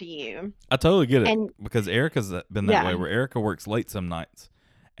wrong to you. I totally get it, And because Erica's been that way, yeah. where Erica works late some nights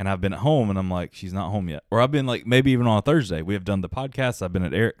and I've been at home and I'm like, she's not home yet. Or I've been like, maybe even on a Thursday, we have done the podcast. I've been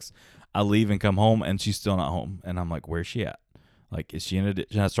at Eric's. I leave and come home and she's still not home. And I'm like, where's she at? Like, is she in a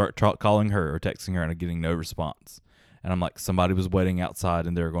ditch? And I start calling her or texting her and I'm getting no response. And I'm like, somebody was waiting outside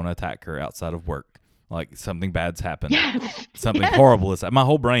and they're going to attack her outside of work. Like something bad's happened. Yes. Something Yes. horrible is my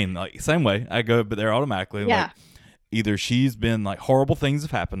whole brain, like same way I go, but they're automatically Yeah. like, either she's been like horrible things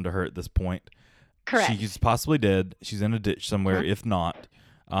have happened to her at this point. Correct. She's possibly dead. She's in a ditch somewhere, if not.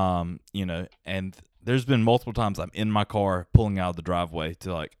 And there's been multiple times I'm in my car pulling out of the driveway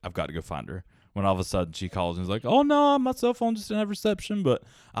to like, I've got to go find her. When all of a sudden she calls and is like, oh no, my cell phone just didn't have reception, but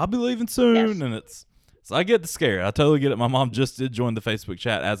I'll be leaving soon. Yes. And so I get scared. I totally get it. My mom just did join the Facebook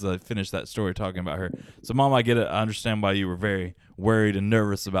chat as I finished that story talking about her. So Mom, I get it. I understand why you were very worried and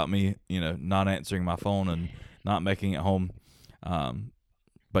nervous about me, not answering my phone and not making it home.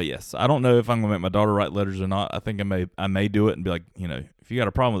 But yes, I don't know if I'm gonna make my daughter write letters or not. I think I may do it and be like, if you got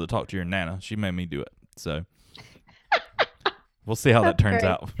a problem with it, talk to your nana. She made me do it. So we'll see how that That's turns great.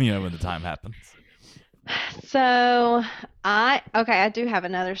 out, when the time happens. So I do have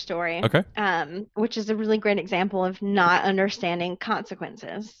another story, Okay. which is a really great example of not understanding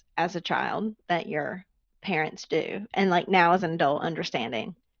consequences as a child that your parents do, and like now as an adult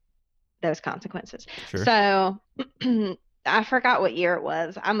understanding those consequences. Sure. So I forgot what year it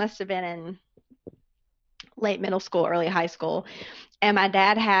was. I must have been in late middle school, early high school, and my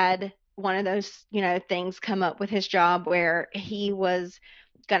dad had one of those, things come up with his job where he was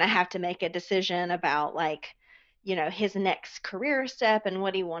going to have to make a decision about like, his next career step and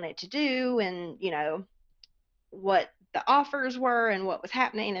what he wanted to do and, what the offers were and what was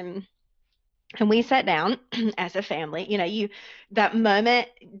happening. And we sat down as a family. That moment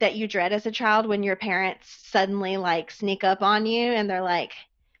that you dread as a child when your parents suddenly like sneak up on you and they're like,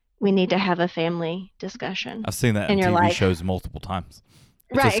 we need to have a family discussion. I've seen that in And you're TV like, shows multiple times.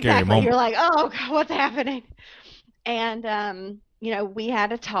 It's right, a scary exactly. moment. You're like, oh, God, what's happening? And, we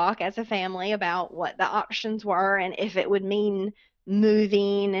had a talk as a family about what the options were and if it would mean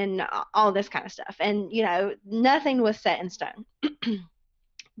moving and all this kind of stuff. And, nothing was set in stone.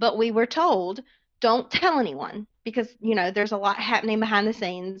 But we were told, don't tell anyone because, there's a lot happening behind the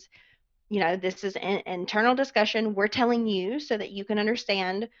scenes. This is an internal discussion. We're telling you so that you can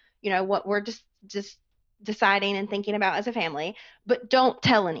understand, what we're just deciding and thinking about as a family, but don't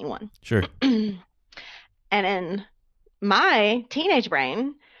tell anyone. Sure. And in my teenage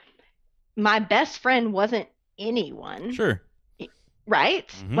brain, my best friend wasn't anyone, Sure.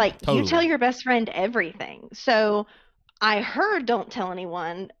 right? Like you tell Totally. your best friend everything. So I heard don't tell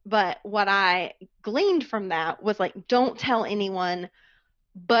anyone, but what I gleaned from that was like, don't tell anyone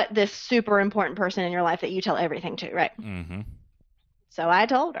but this super important person in your life that you tell everything to, right? Mm-hmm. So I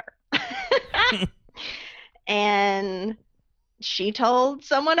told her. And she told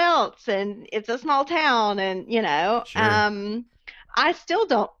someone else, and it's a small town, and Sure. I still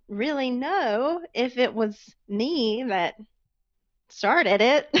don't really know if it was me that started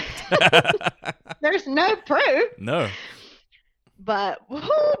it. There's no proof. No. But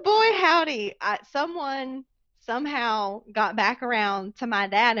oh boy, howdy, someone somehow got back around to my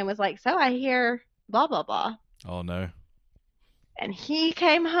dad and was like, "So I hear blah blah blah." Oh no. And he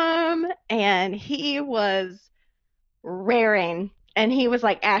came home and he was raring. And he was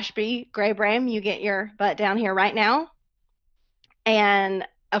like, "Ashby, Gray Bram, you get your butt down here right now." And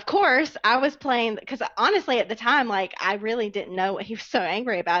of course, I was playing because honestly, at the time, like I really didn't know what he was so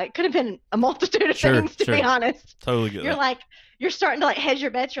angry about. It could have been a multitude of Sure. things, to Sure. be honest. Totally get You're that. like, you're starting to like hedge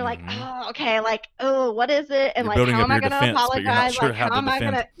your bets. You're like, Mhm. oh, okay, like, oh, what is it? And You're like, building how up am I your going to defense, but you're not apologize? sure Like, how how to am I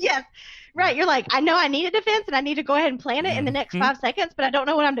going defend. to? Yes, right. You're like, I know I need a defense and I need to go ahead and plan it in the next Mhm. 5 seconds, but I don't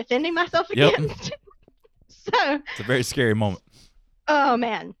know what I'm defending myself Yep. against. So, It's a very scary moment. oh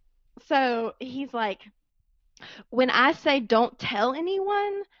man. So he's like, when I say don't tell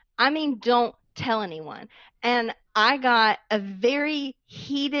anyone, I mean don't tell anyone. And I got a very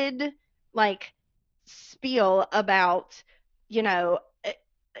heated, like, spiel about, you know, eh,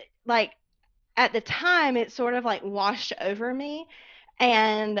 like at the time it sort of like washed over me.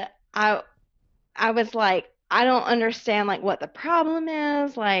 And I I was like, I don't understand like what the problem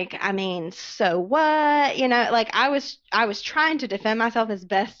is. Like, I mean, so what? Like I was trying to defend myself as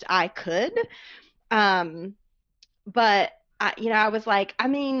best I could. Um, but I was like, I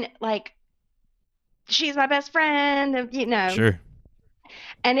mean, like she's my best friend, Sure.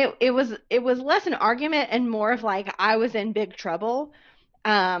 and it was less an argument and more of like I was in big trouble.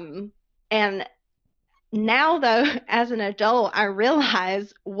 Um, and now though, as an adult, I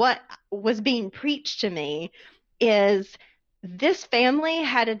realize what was being preached to me is this family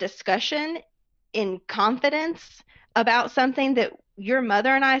had a discussion in confidence about something that your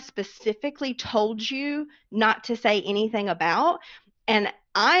mother and I specifically told you not to say anything about. And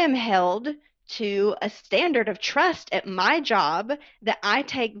I am held to a standard of trust at my job that I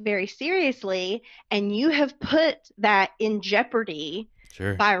take very seriously. And you have put that in jeopardy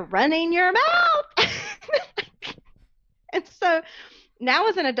Sure. by running your mouth. And so now,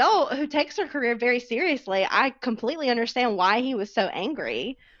 as an adult who takes her career very seriously, I completely understand why he was so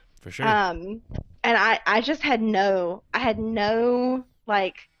angry. For sure. Um, and I just had no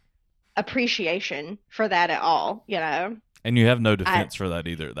like appreciation for that at all, And you have no I defense for that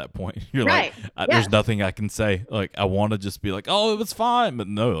either at that point. You're right. like, there's Yes. nothing I can say. Like, I want to just be like, oh, it was fine. But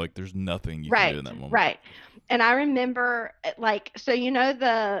no, like, there's nothing you can do Right. in that moment. Right. And I remember like so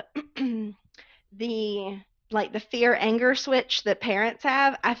the the like the fear anger switch that parents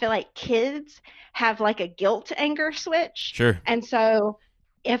have, I feel like kids have like a guilt anger switch. Sure. And so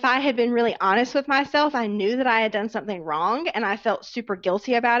if I had been really honest with myself, I knew that I had done something wrong and I felt super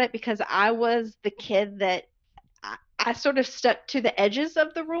guilty about it because I was the kid that I sort of stuck to the edges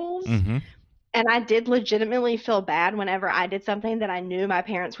of the rules. Mm-hmm. And I did legitimately feel bad whenever I did something that I knew my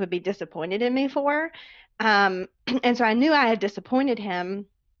parents would be disappointed in me for. And so I knew I had disappointed him,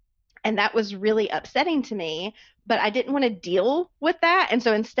 and that was really upsetting to me, but I didn't want to deal with that. And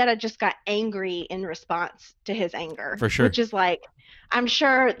so instead, I just got angry in response to his anger, For sure. which is like, I'm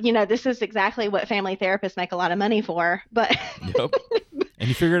sure, this is exactly what family therapists make a lot of money for, but Yep. And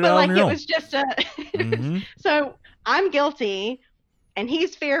you figured it but out like on your it own. was just a Mm-hmm. so I'm guilty and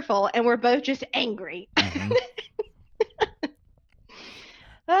he's fearful and we're both just angry. Mm-hmm.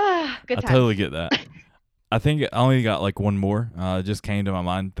 Good I times. totally get that. I think I only got like one more. It just came to my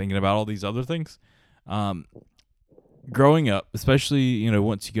mind thinking about all these other things. Growing up, especially,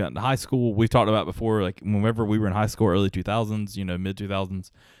 once you got into high school, we've talked about before, like whenever we were in high school, early 2000s, mid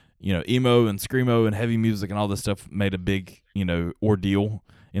 2000s, emo and screamo and heavy music and all this stuff made a big, ordeal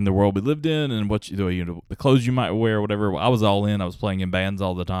in the world we lived in and what the clothes you might wear, whatever. I was all in. I was playing in bands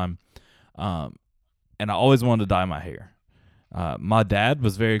all the time. And I always wanted to dye my hair. My dad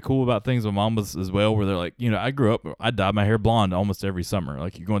was very cool about things. My mom was as well, where they're like, I grew up, I dyed my hair blonde almost every summer.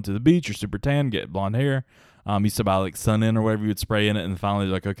 Like you're going to the beach, you're super tan, get blonde hair. Used to buy like Sun In or whatever you would spray in it, and finally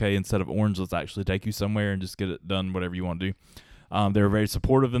like, okay, instead of orange, let's actually take you somewhere and just get it done, whatever you want to do. They were very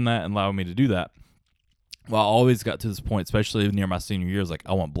supportive in that and allowed me to do that. Well, I always got to this point, especially near my senior year, I was like,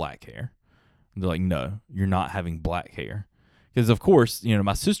 I want black hair. And they're like, no, you're not having black hair. Because, of course,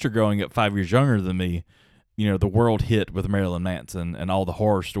 my sister growing up 5 years younger than me, the world hit with Marilyn Manson and all the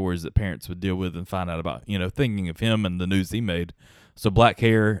horror stories that parents would deal with and find out about, thinking of him and the news he made. So black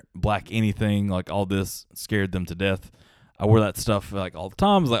hair, black anything, like all this scared them to death. I wore that stuff like all the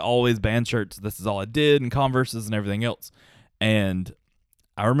time. It was like always band shirts. This is all I did, and Converses and everything else. And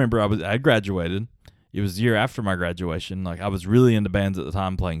I remember I graduated. It was the year after my graduation. Like I was really into bands at the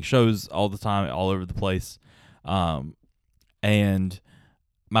time, playing shows all the time, all over the place. And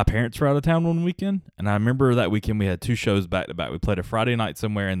my parents were out of town one weekend, and I remember that weekend we had 2 shows back to back. We played a Friday night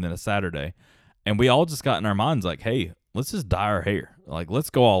somewhere and then a Saturday, and we all just got in our minds like, hey, let's just dye our hair. Like, let's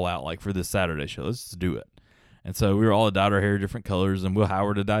go all out like for this Saturday show. Let's just do it. And so we were all dyed our hair different colors, and Will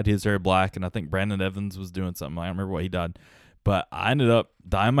Howard had dyed his hair black, and I think Brandon Evans was doing something. I don't remember what he dyed, but I ended up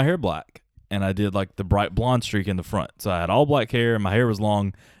dyeing my hair black, and I did like the bright blonde streak in the front. So I had all black hair, and my hair was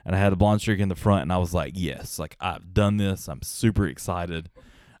long, and I had a blonde streak in the front, and I was like, yes, like I've done this. I'm super excited.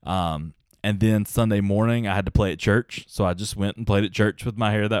 And then Sunday morning I had to play at church, so I just went and played at church with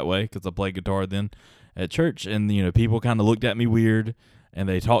my hair that way because I played guitar then at church, and people kind of looked at me weird, and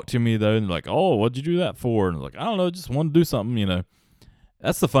they talked to me though, and they're like, "Oh, what'd you do that for?" And I was like, "I don't know, just wanted to do something."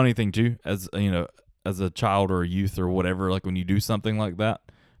 That's the funny thing too, as as a child or a youth or whatever. Like when you do something like that,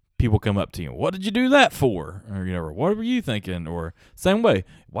 people come up to you, "What did you do that for?" Or or "What were you thinking?" Or same way,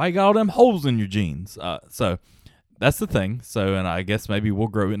 "Why you got all them holes in your jeans?" So that's the thing. So, and I guess maybe we'll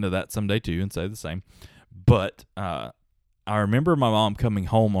grow into that someday too and say the same. But I remember my mom coming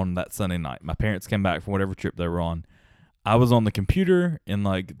home on that Sunday night. My parents came back from whatever trip they were on. I was on the computer in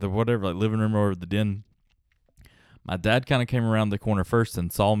like the whatever, like living room or the den. My dad kind of came around the corner first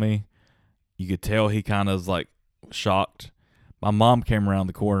and saw me. You could tell he kind of was like shocked. My mom came around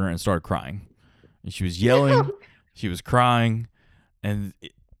the corner and started crying. And she was yelling. She was crying. And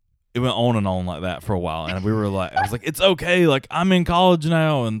it went on and on like that for a while. And we were like, I was like, it's okay. Like, I'm in college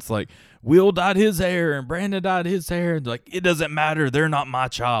now. And it's like, Will dyed his hair and Brandon dyed his hair. And like, it doesn't matter. They're not my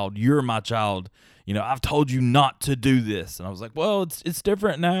child. You're my child. I've told you not to do this. And I was like, well, it's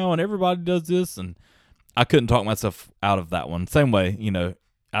different now. And everybody does this. And I couldn't talk myself out of that one. Same way,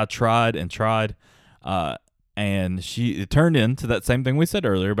 I tried and tried. And it turned into that same thing we said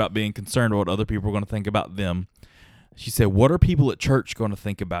earlier about being concerned about what other people are going to think about them. She said, what are people at church going to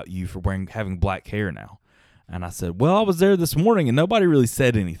think about you for having black hair now? And I said, well, I was there this morning and nobody really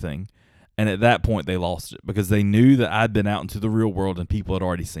said anything. And at that point, they lost it because they knew that I'd been out into the real world and people had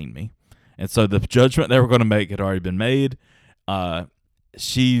already seen me. And so the judgment they were going to make had already been made.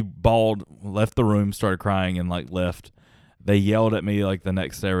 She bawled, left the room, started crying, and like left. They yelled at me like the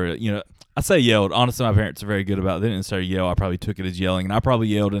next day. I say yelled. Honestly, my parents are very good about it. They didn't necessarily yell. I probably took it as yelling, and I probably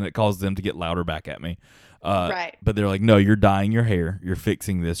yelled, and it caused them to get louder back at me. Right. But they're like, no, you're dyeing your hair. You're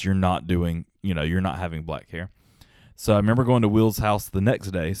fixing this. You're not doing, you're not having black hair. So I remember going to Will's house the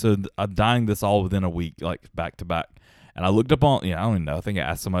next day. So I'm dyeing this all within a week, like back to back. And I looked up on, I don't even know. I think I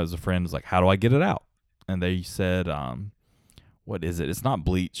asked somebody as a friend, was like, how do I get it out? And they said, what is it? It's not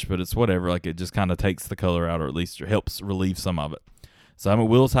bleach, but it's whatever. Like it just kind of takes the color out, or at least helps relieve some of it. So I'm at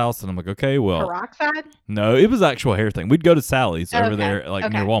Will's house, and I'm like, okay, well. Peroxide? No, it was actual hair thing. We'd go to Sally's over there,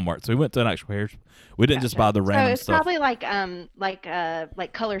 like near Walmart. So we went to an actual hair. We didn't just buy the random stuff. So it's probably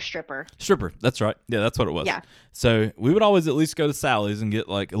like color stripper. Stripper, that's right. Yeah, that's what it was. Yeah. So we would always at least go to Sally's and get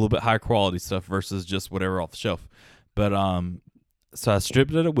like a little bit higher quality stuff versus just whatever off the shelf. But so I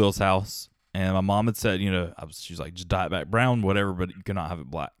stripped it at Will's house, and my mom had said, she was like, just dye it back brown, whatever, but you cannot have it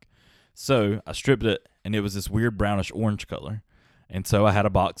black. So I stripped it, and it was this weird brownish orange color. And so I had a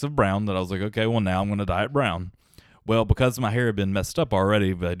box of brown that I was like, okay, well, now I'm going to dye it brown. Well, because my hair had been messed up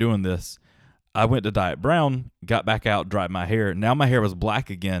already by doing this, I went to dye it brown, got back out, dried my hair. Now my hair was black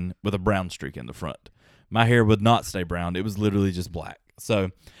again with a brown streak in the front. My hair would not stay brown. It was literally just black. So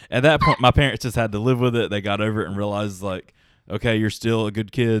at that point, my parents just had to live with it. They got over it and realized, like, okay, you're still a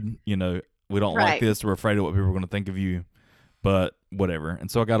good kid. We don't like this. We're afraid of what people are going to think of you, but whatever.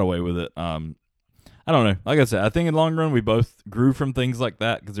 And so I got away with it. I don't know. Like I said, I think in the long run, we both grew from things like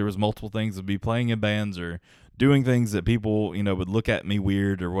that because there was multiple things of be playing in bands or doing things that people, would look at me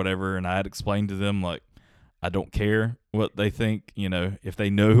weird or whatever. And I had explained to them, like, I don't care what they think, if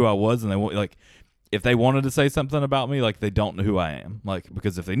they know who I was and they want, like, if they wanted to say something about me, like, they don't know who I am. Like,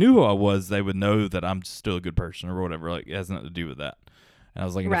 because if they knew who I was, they would know that I'm still a good person or whatever. Like, it has nothing to do with that. And I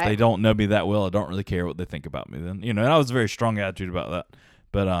was like, if they don't know me that well, I don't really care what they think about me then. And I was a very strong attitude about that.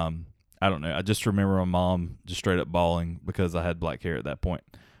 But, I don't know. I just remember my mom just straight up bawling because I had black hair at that point.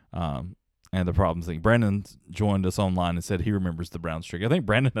 and the problems thing. Brandon joined us online and said he remembers the brown streak. I think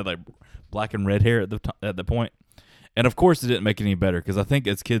Brandon had like black and red hair at the point. And of course, it didn't make it any better because I think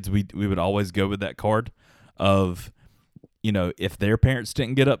as kids we would always go with that card of, if their parents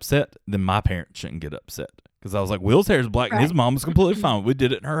didn't get upset, then my parents shouldn't get upset. Because I was like, Will's hair is black and his mom was completely fine. We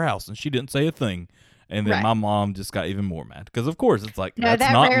did it in her house and she didn't say a thing. And then my mom just got even more mad because, of course, it's like, that's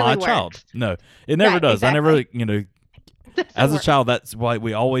that not my works. child. No, it never does. Exactly. I never, as a child, that's why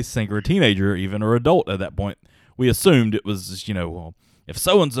we always think, or a teenager even, or adult at that point, we assumed it was just, well, if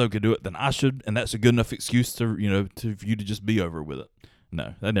so-and-so could do it, then I should, and that's a good enough excuse to, for you to just be over with it.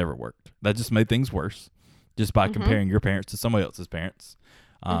 No, that never worked. That just made things worse just by comparing your parents to somebody else's parents.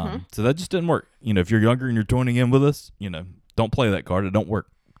 So that just didn't work. If you're younger and you're joining in with us, don't play that card. It don't work.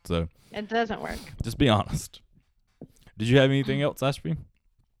 So it doesn't work. Just be honest. Did you have anything else, Ashby?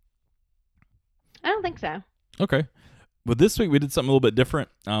 I don't think so. Okay. Well, this week we did something a little bit different.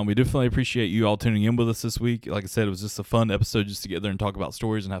 We definitely appreciate you all tuning in with us this week. Like I said, it was just a fun episode just to get there and talk about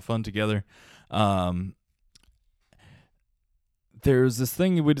stories and have fun together. There's this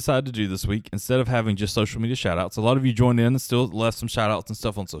thing we decided to do this week. Instead of having just social media shout-outs, a lot of you joined in and still left some shout-outs and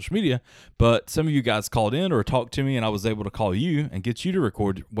stuff on social media, but some of you guys called in or talked to me, and I was able to call you and get you to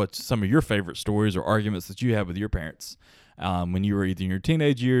record what some of your favorite stories or arguments that you had with your parents when you were either in your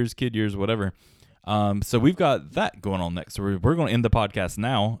teenage years, kid years, whatever. So we've got that going on next. So we're going to end the podcast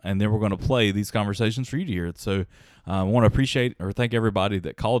now, and then we're going to play these conversations for you to hear. So I want to appreciate or thank everybody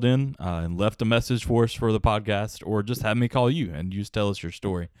that called in and left a message for us for the podcast, or just have me call you and you just tell us your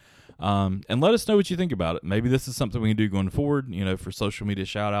story. And let us know what you think about it. Maybe this is something we can do going forward, for social media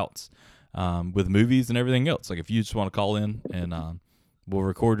shout outs with movies and everything else. Like if you just want to call in and we'll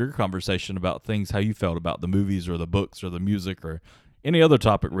record your conversation about things, how you felt about the movies or the books or the music or any other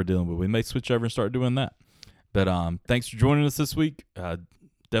topic we're dealing with. We may switch over and start doing that. But thanks for joining us this week.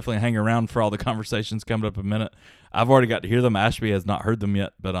 Definitely hang around for all the conversations coming up in a minute. I've already got to hear them. Ashby has not heard them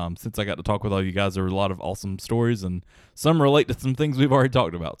yet. But since I got to talk with all you guys, there were a lot of awesome stories, and some relate to some things we've already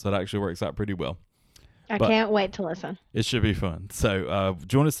talked about. So it actually works out pretty well. I can't wait to listen. It should be fun. So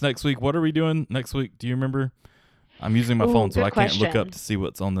join us next week. What are we doing next week? Do you remember? I'm using my phone, so I can't look up to see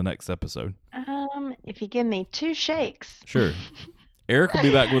what's on the next episode. If you give me 2 shakes. Sure. Eric will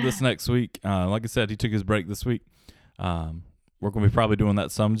be back with us next week. Like I said, he took his break this week. We're going to be probably doing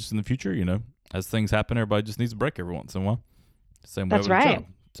that some just in the future. As things happen, everybody just needs a break every once in a while. Same way That's with right. a job.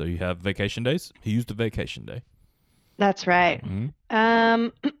 So you have vacation days. He used a vacation day. That's right.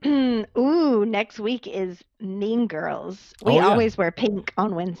 Next week is Mean Girls. We always wear pink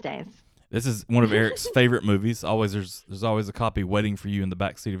on Wednesdays. This is one of Eric's favorite movies. There's always a copy waiting for you in the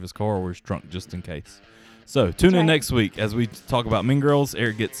backseat of his car or his trunk just in case. So tune in next week as we talk about Mean Girls.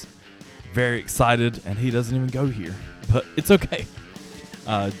 Eric gets very excited, and he doesn't even go here, but it's okay.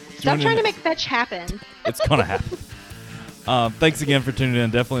 Stop trying to make fetch happen. It's going to happen. Thanks again for tuning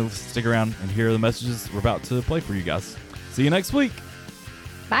in. Definitely stick around and hear the messages we're about to play for you guys. See you next week.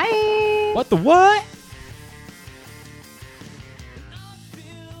 Bye. What the what?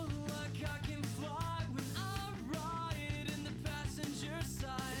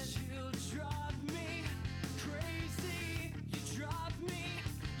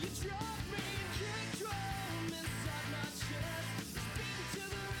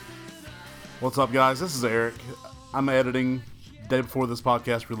 What's up, guys? This is Eric. I'm editing the day before this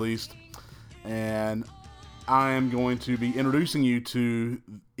podcast released, and I am going to be introducing you to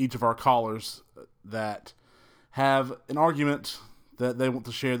each of our callers that have an argument that they want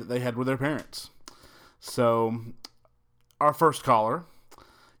to share that they had with their parents. So, our first caller,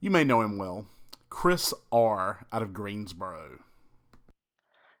 you may know him well, Chris R. out of Greensboro.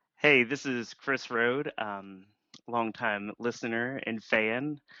 Hey, this is Chris Rode. Longtime listener and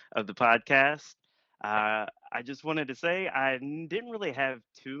fan of the podcast. I just wanted to say I didn't really have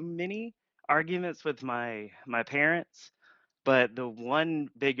too many arguments with my parents, but the one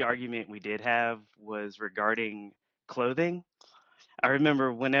big argument we did have was regarding clothing. I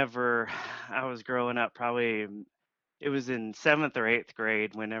remember whenever I was growing up, probably it was in 7th or 8th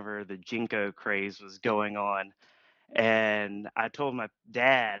grade, whenever the Jinko craze was going on. And I told my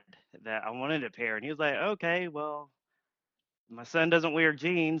dad that I wanted a pair, and he was like, okay, well, my son doesn't wear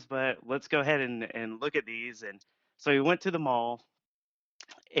jeans, but let's go ahead and look at these. And so we went to the mall,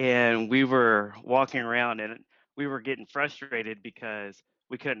 and we were walking around, and we were getting frustrated because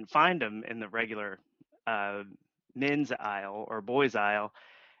we couldn't find them in the regular men's aisle or boys aisle.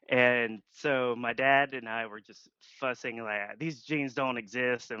 And so my dad and I were just fussing like, these jeans don't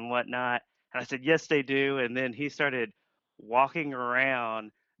exist and whatnot. And I said, yes, they do. And then he started walking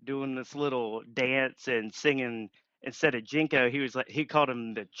around doing this little dance and singing instead of Jinko, he called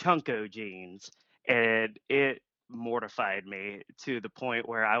them the Chunko jeans, and it mortified me to the point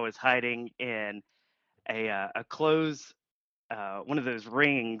where I was hiding in a clothes one of those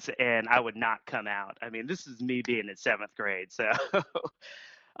rings, and I would not come out. I mean, this is me being in seventh grade. So,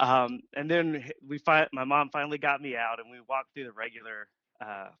 and then my mom finally got me out, and we walked through the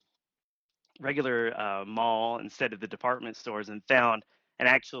uh, regular mall instead of the department stores, and found an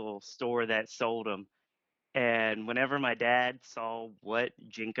actual store that sold them. And whenever my dad saw what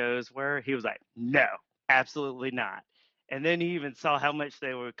Jinkos were, he was like, "No, absolutely not." And then he even saw how much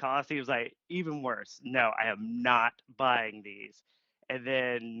they would cost. He was like, "Even worse, no, I am not buying these." And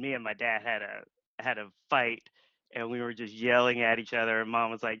then me and my dad had a fight, and we were just yelling at each other. And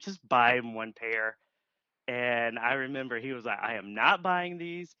Mom was like, "Just buy him one pair." And I remember he was like, "I am not buying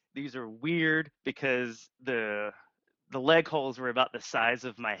these. These are weird because the leg holes were about the size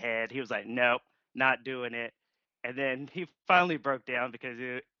of my head." He was like, "Nope, not doing it." And then he finally broke down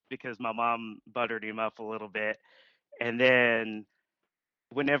because my mom buttered him up a little bit. And then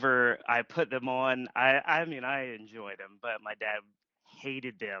whenever I put them on, I mean I enjoyed them, but my dad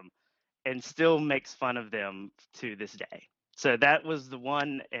hated them and still makes fun of them to this day. So that was the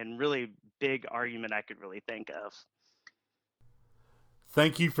one and really big argument I could really think of.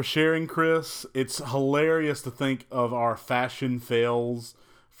 Thank you for sharing, Chris. It's hilarious to think of our fashion fails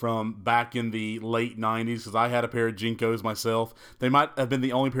from back in the late 90s, because I had a pair of Jinkos myself. They might have been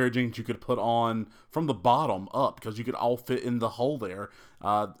the only pair of jeans you could put on from the bottom up, because you could all fit in the hole there.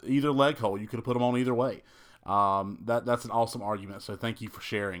 Either leg hole, you could have put them on either way. That's an awesome argument, so thank you for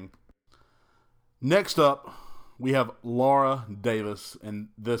sharing. Next up, we have Laura Davis, and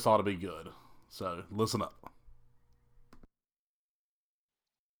this ought to be good. So listen up.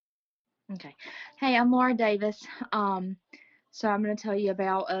 Okay. Hey, I'm Laura Davis. So I'm going to tell you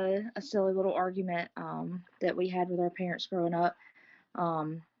about a silly little argument that we had with our parents growing up.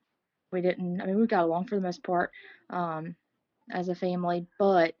 Um, we got along for the most part as a family,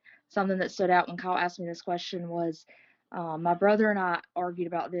 but something that stood out when Kyle asked me this question was my brother and I argued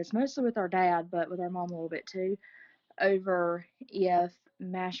about this, mostly with our dad, but with our mom a little bit too, over if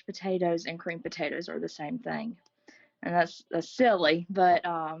mashed potatoes and cream potatoes are the same thing. And that's silly, but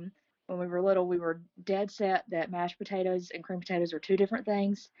when we were little, we were dead set that mashed potatoes and cream potatoes are two different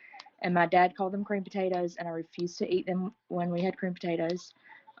things. And my dad called them cream potatoes, and I refused to eat them when we had cream potatoes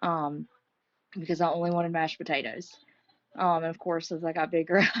because I only wanted mashed potatoes. And of course, as I got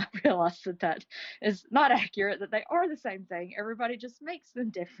bigger, I realized that is not accurate, that they are the same thing. Everybody just makes them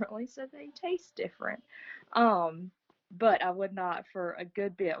differently, so they taste different. But I would not, for a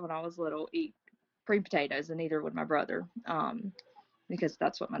good bit when I was little, eat cream potatoes, and neither would my brother, because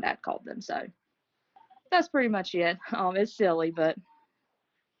that's what my dad called them. So that's pretty much it. It's silly, but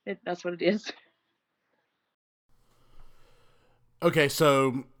that's what it is. Okay,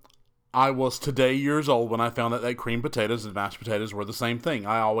 so I was today years old when I found out that cream potatoes and mashed potatoes were the same thing.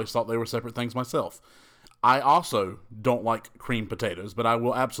 I always thought they were separate things myself. I also don't like cream potatoes, but I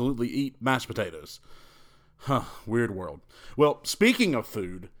will absolutely eat mashed potatoes. Huh, weird world. Well, speaking of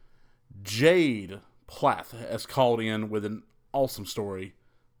food, Jade Plath has called in with an awesome story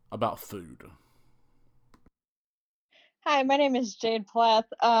about food. Hi, my name is Jade Plath.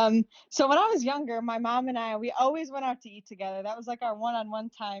 So when I was younger, my mom and I, we always went out to eat together. That was like our one-on-one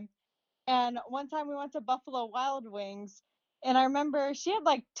time. And one time we went to Buffalo Wild Wings, and I remember she had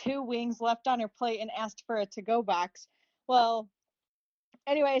like 2 wings left on her plate and asked for a to-go box. Well,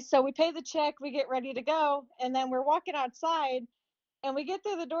 anyway, so we pay the check, we get ready to go, and then we're walking outside, and we get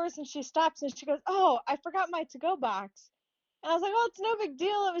through the doors, and she stops and she goes, "Oh, I forgot my to-go box." And I was like, "Oh, it's no big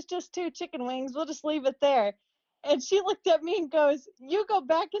deal. It was just 2 chicken wings. We'll just leave it there." And she looked at me and goes, "You go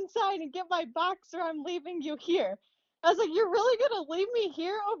back inside and get my box, or I'm leaving you here." I was like, "You're really going to leave me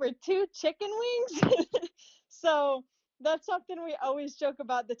here over 2 chicken wings?" So that's something we always joke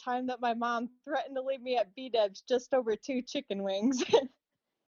about, the time that my mom threatened to leave me at B-Dubs just over 2 chicken wings.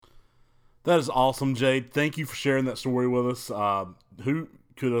 That is awesome, Jade. Thank you for sharing that story with us. Who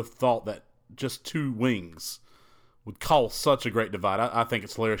could have thought that just 2 wings would cause such a great divide? I think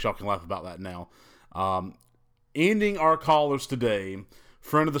it's hilarious. Y'all can laugh about that now. Ending our callers today,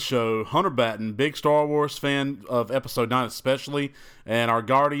 friend of the show, Hunter Batten, big Star Wars fan of Episode 9 especially, and our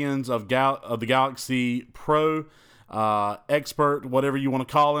Guardians of the Galaxy Pro expert, whatever you want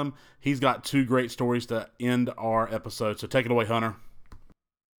to call him. He's got 2 great stories to end our episode. So take it away, Hunter.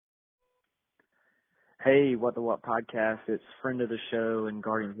 Hey, What the What podcast. It's friend of the show and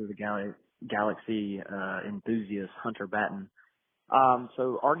Guardians of the Galaxy enthusiast Hunter Batten.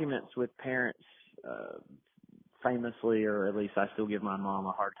 So arguments with parents, famously, or at least I still give my mom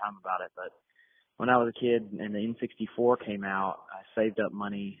a hard time about it, but when I was a kid and the N64 came out, I saved up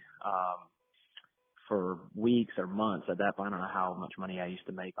money for weeks or months at that point. I don't know how much money I used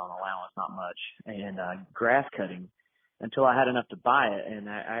to make on allowance, not much, and grass cutting until I had enough to buy it. And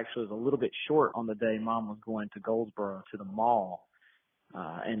I actually was a little bit short on the day Mom was going to Goldsboro to the mall.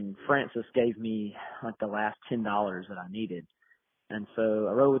 And Francis gave me like the last $10 that I needed. And so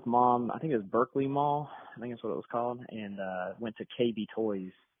I rode with Mom, I think it was Berkeley Mall, I think that's what it was called, and went to KB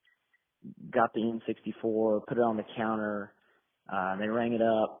Toys, got the N64, put it on the counter, they rang it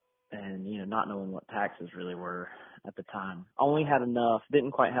up, and, you know, not knowing what taxes really were at the time. Only had enough,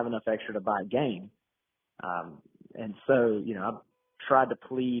 didn't quite have enough extra to buy a game. And so, you know, I tried to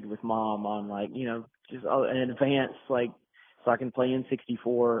plead with Mom on, like, you know, just in advance, like, so I can play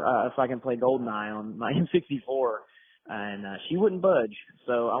N64, so I can play GoldenEye on my N64. And she wouldn't budge.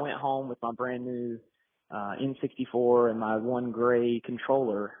 So I went home with my brand new N64 and my one gray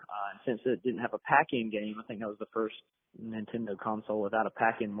controller. And since it didn't have a pack-in game, I think that was the first Nintendo console without a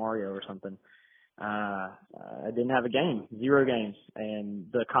pack-in Mario or something. I didn't have a game, 0 games. And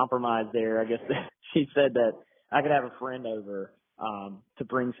the compromise there, I guess she said that I could have a friend over to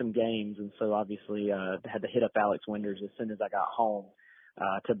bring some games. And so obviously had to hit up Alex Winters as soon as I got home.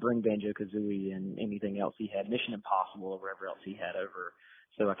 To bring Banjo-Kazooie and anything else he had, Mission Impossible or whatever else he had over,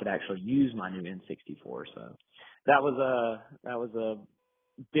 so I could actually use my new N64. So that was a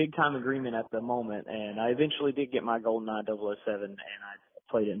big time agreement at the moment, and I eventually did get my GoldenEye 007, and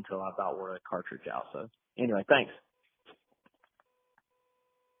I played it until I about wore the cartridge out. So anyway, thanks.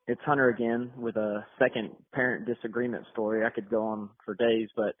 It's Hunter again with a second parent disagreement story. I could go on for days,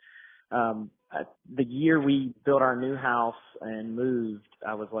 but the year we built our new house and moved,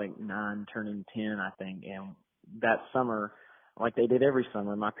 I was like 9, turning 10, I think. And that summer, like they did every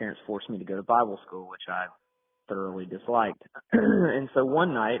summer, my parents forced me to go to Bible school, which I thoroughly disliked. And so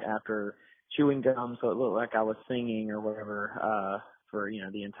one night after chewing gum, so it looked like I was singing or whatever, for, you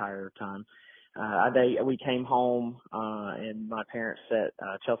know, the entire time, we came home, and my parents set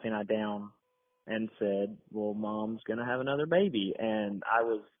Chelsea and I down and said, well, Mom's going to have another baby. And I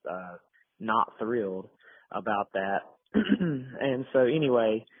was not thrilled about that. And so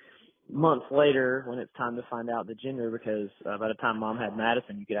anyway, months later, when it's time to find out the gender, because by the time Mom had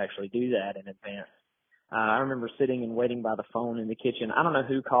Madison, you could actually do that in advance. I remember sitting and waiting by the phone in the kitchen. I don't know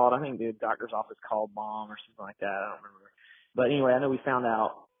who called. I think the doctor's office called Mom or something like that. I don't remember. But anyway, I know we found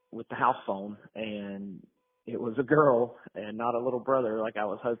out with the house phone, and it was a girl and not a little brother like I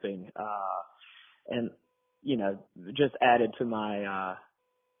was hoping. And, you know, just added to my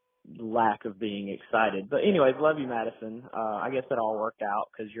lack of being excited. But anyways, love you, Madison. I guess that all worked out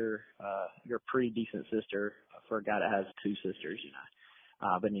because you're a pretty decent sister for a guy that has 2 sisters, you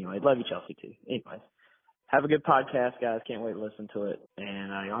know. But anyway, love you, Chelsea, too. Anyways, have a good podcast, guys. Can't wait to listen to it. And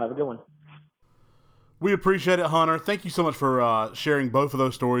y'all have a good one. We appreciate it, Hunter. Thank you so much for sharing both of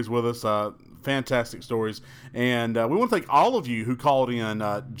those stories with us. Fantastic stories. And we want to thank all of you who called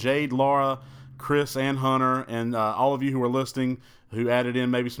in, Jade, Laura, Chris, and Hunter, and all of you who are listening, who added in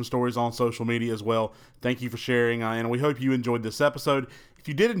maybe some stories on social media as well. Thank you for sharing, and we hope you enjoyed this episode. If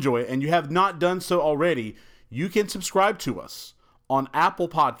you did enjoy it, and you have not done so already, you can subscribe to us on Apple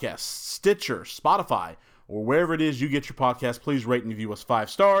Podcasts, Stitcher, Spotify, or wherever it is you get your podcast. Please rate and review us 5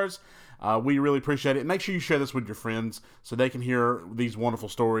 stars. We really appreciate it. Make sure you share this with your friends so they can hear these wonderful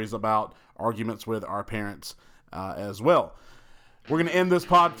stories about arguments with our parents as well. We're going to end this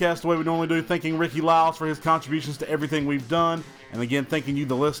podcast the way we normally do, thanking Ricky Lyles for his contributions to everything we've done. And again, thanking you,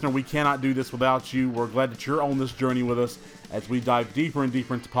 the listener. We cannot do this without you. We're glad that you're on this journey with us as we dive deeper and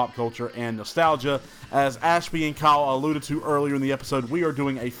deeper into pop culture and nostalgia. As Ashby and Kyle alluded to earlier in the episode, we are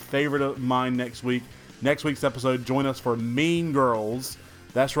doing a favorite of mine next week. Next week's episode, join us for Mean Girls.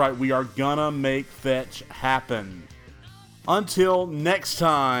 That's right, we are gonna make fetch happen. Until next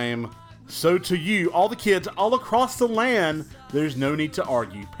time, so to you, all the kids all across the land, there's no need to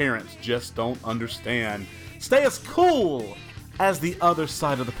argue. Parents just don't understand. Stay as cool as the other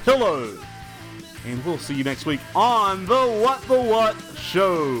side of the pillow. And we'll see you next week on the What the What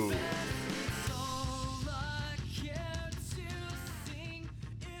Show.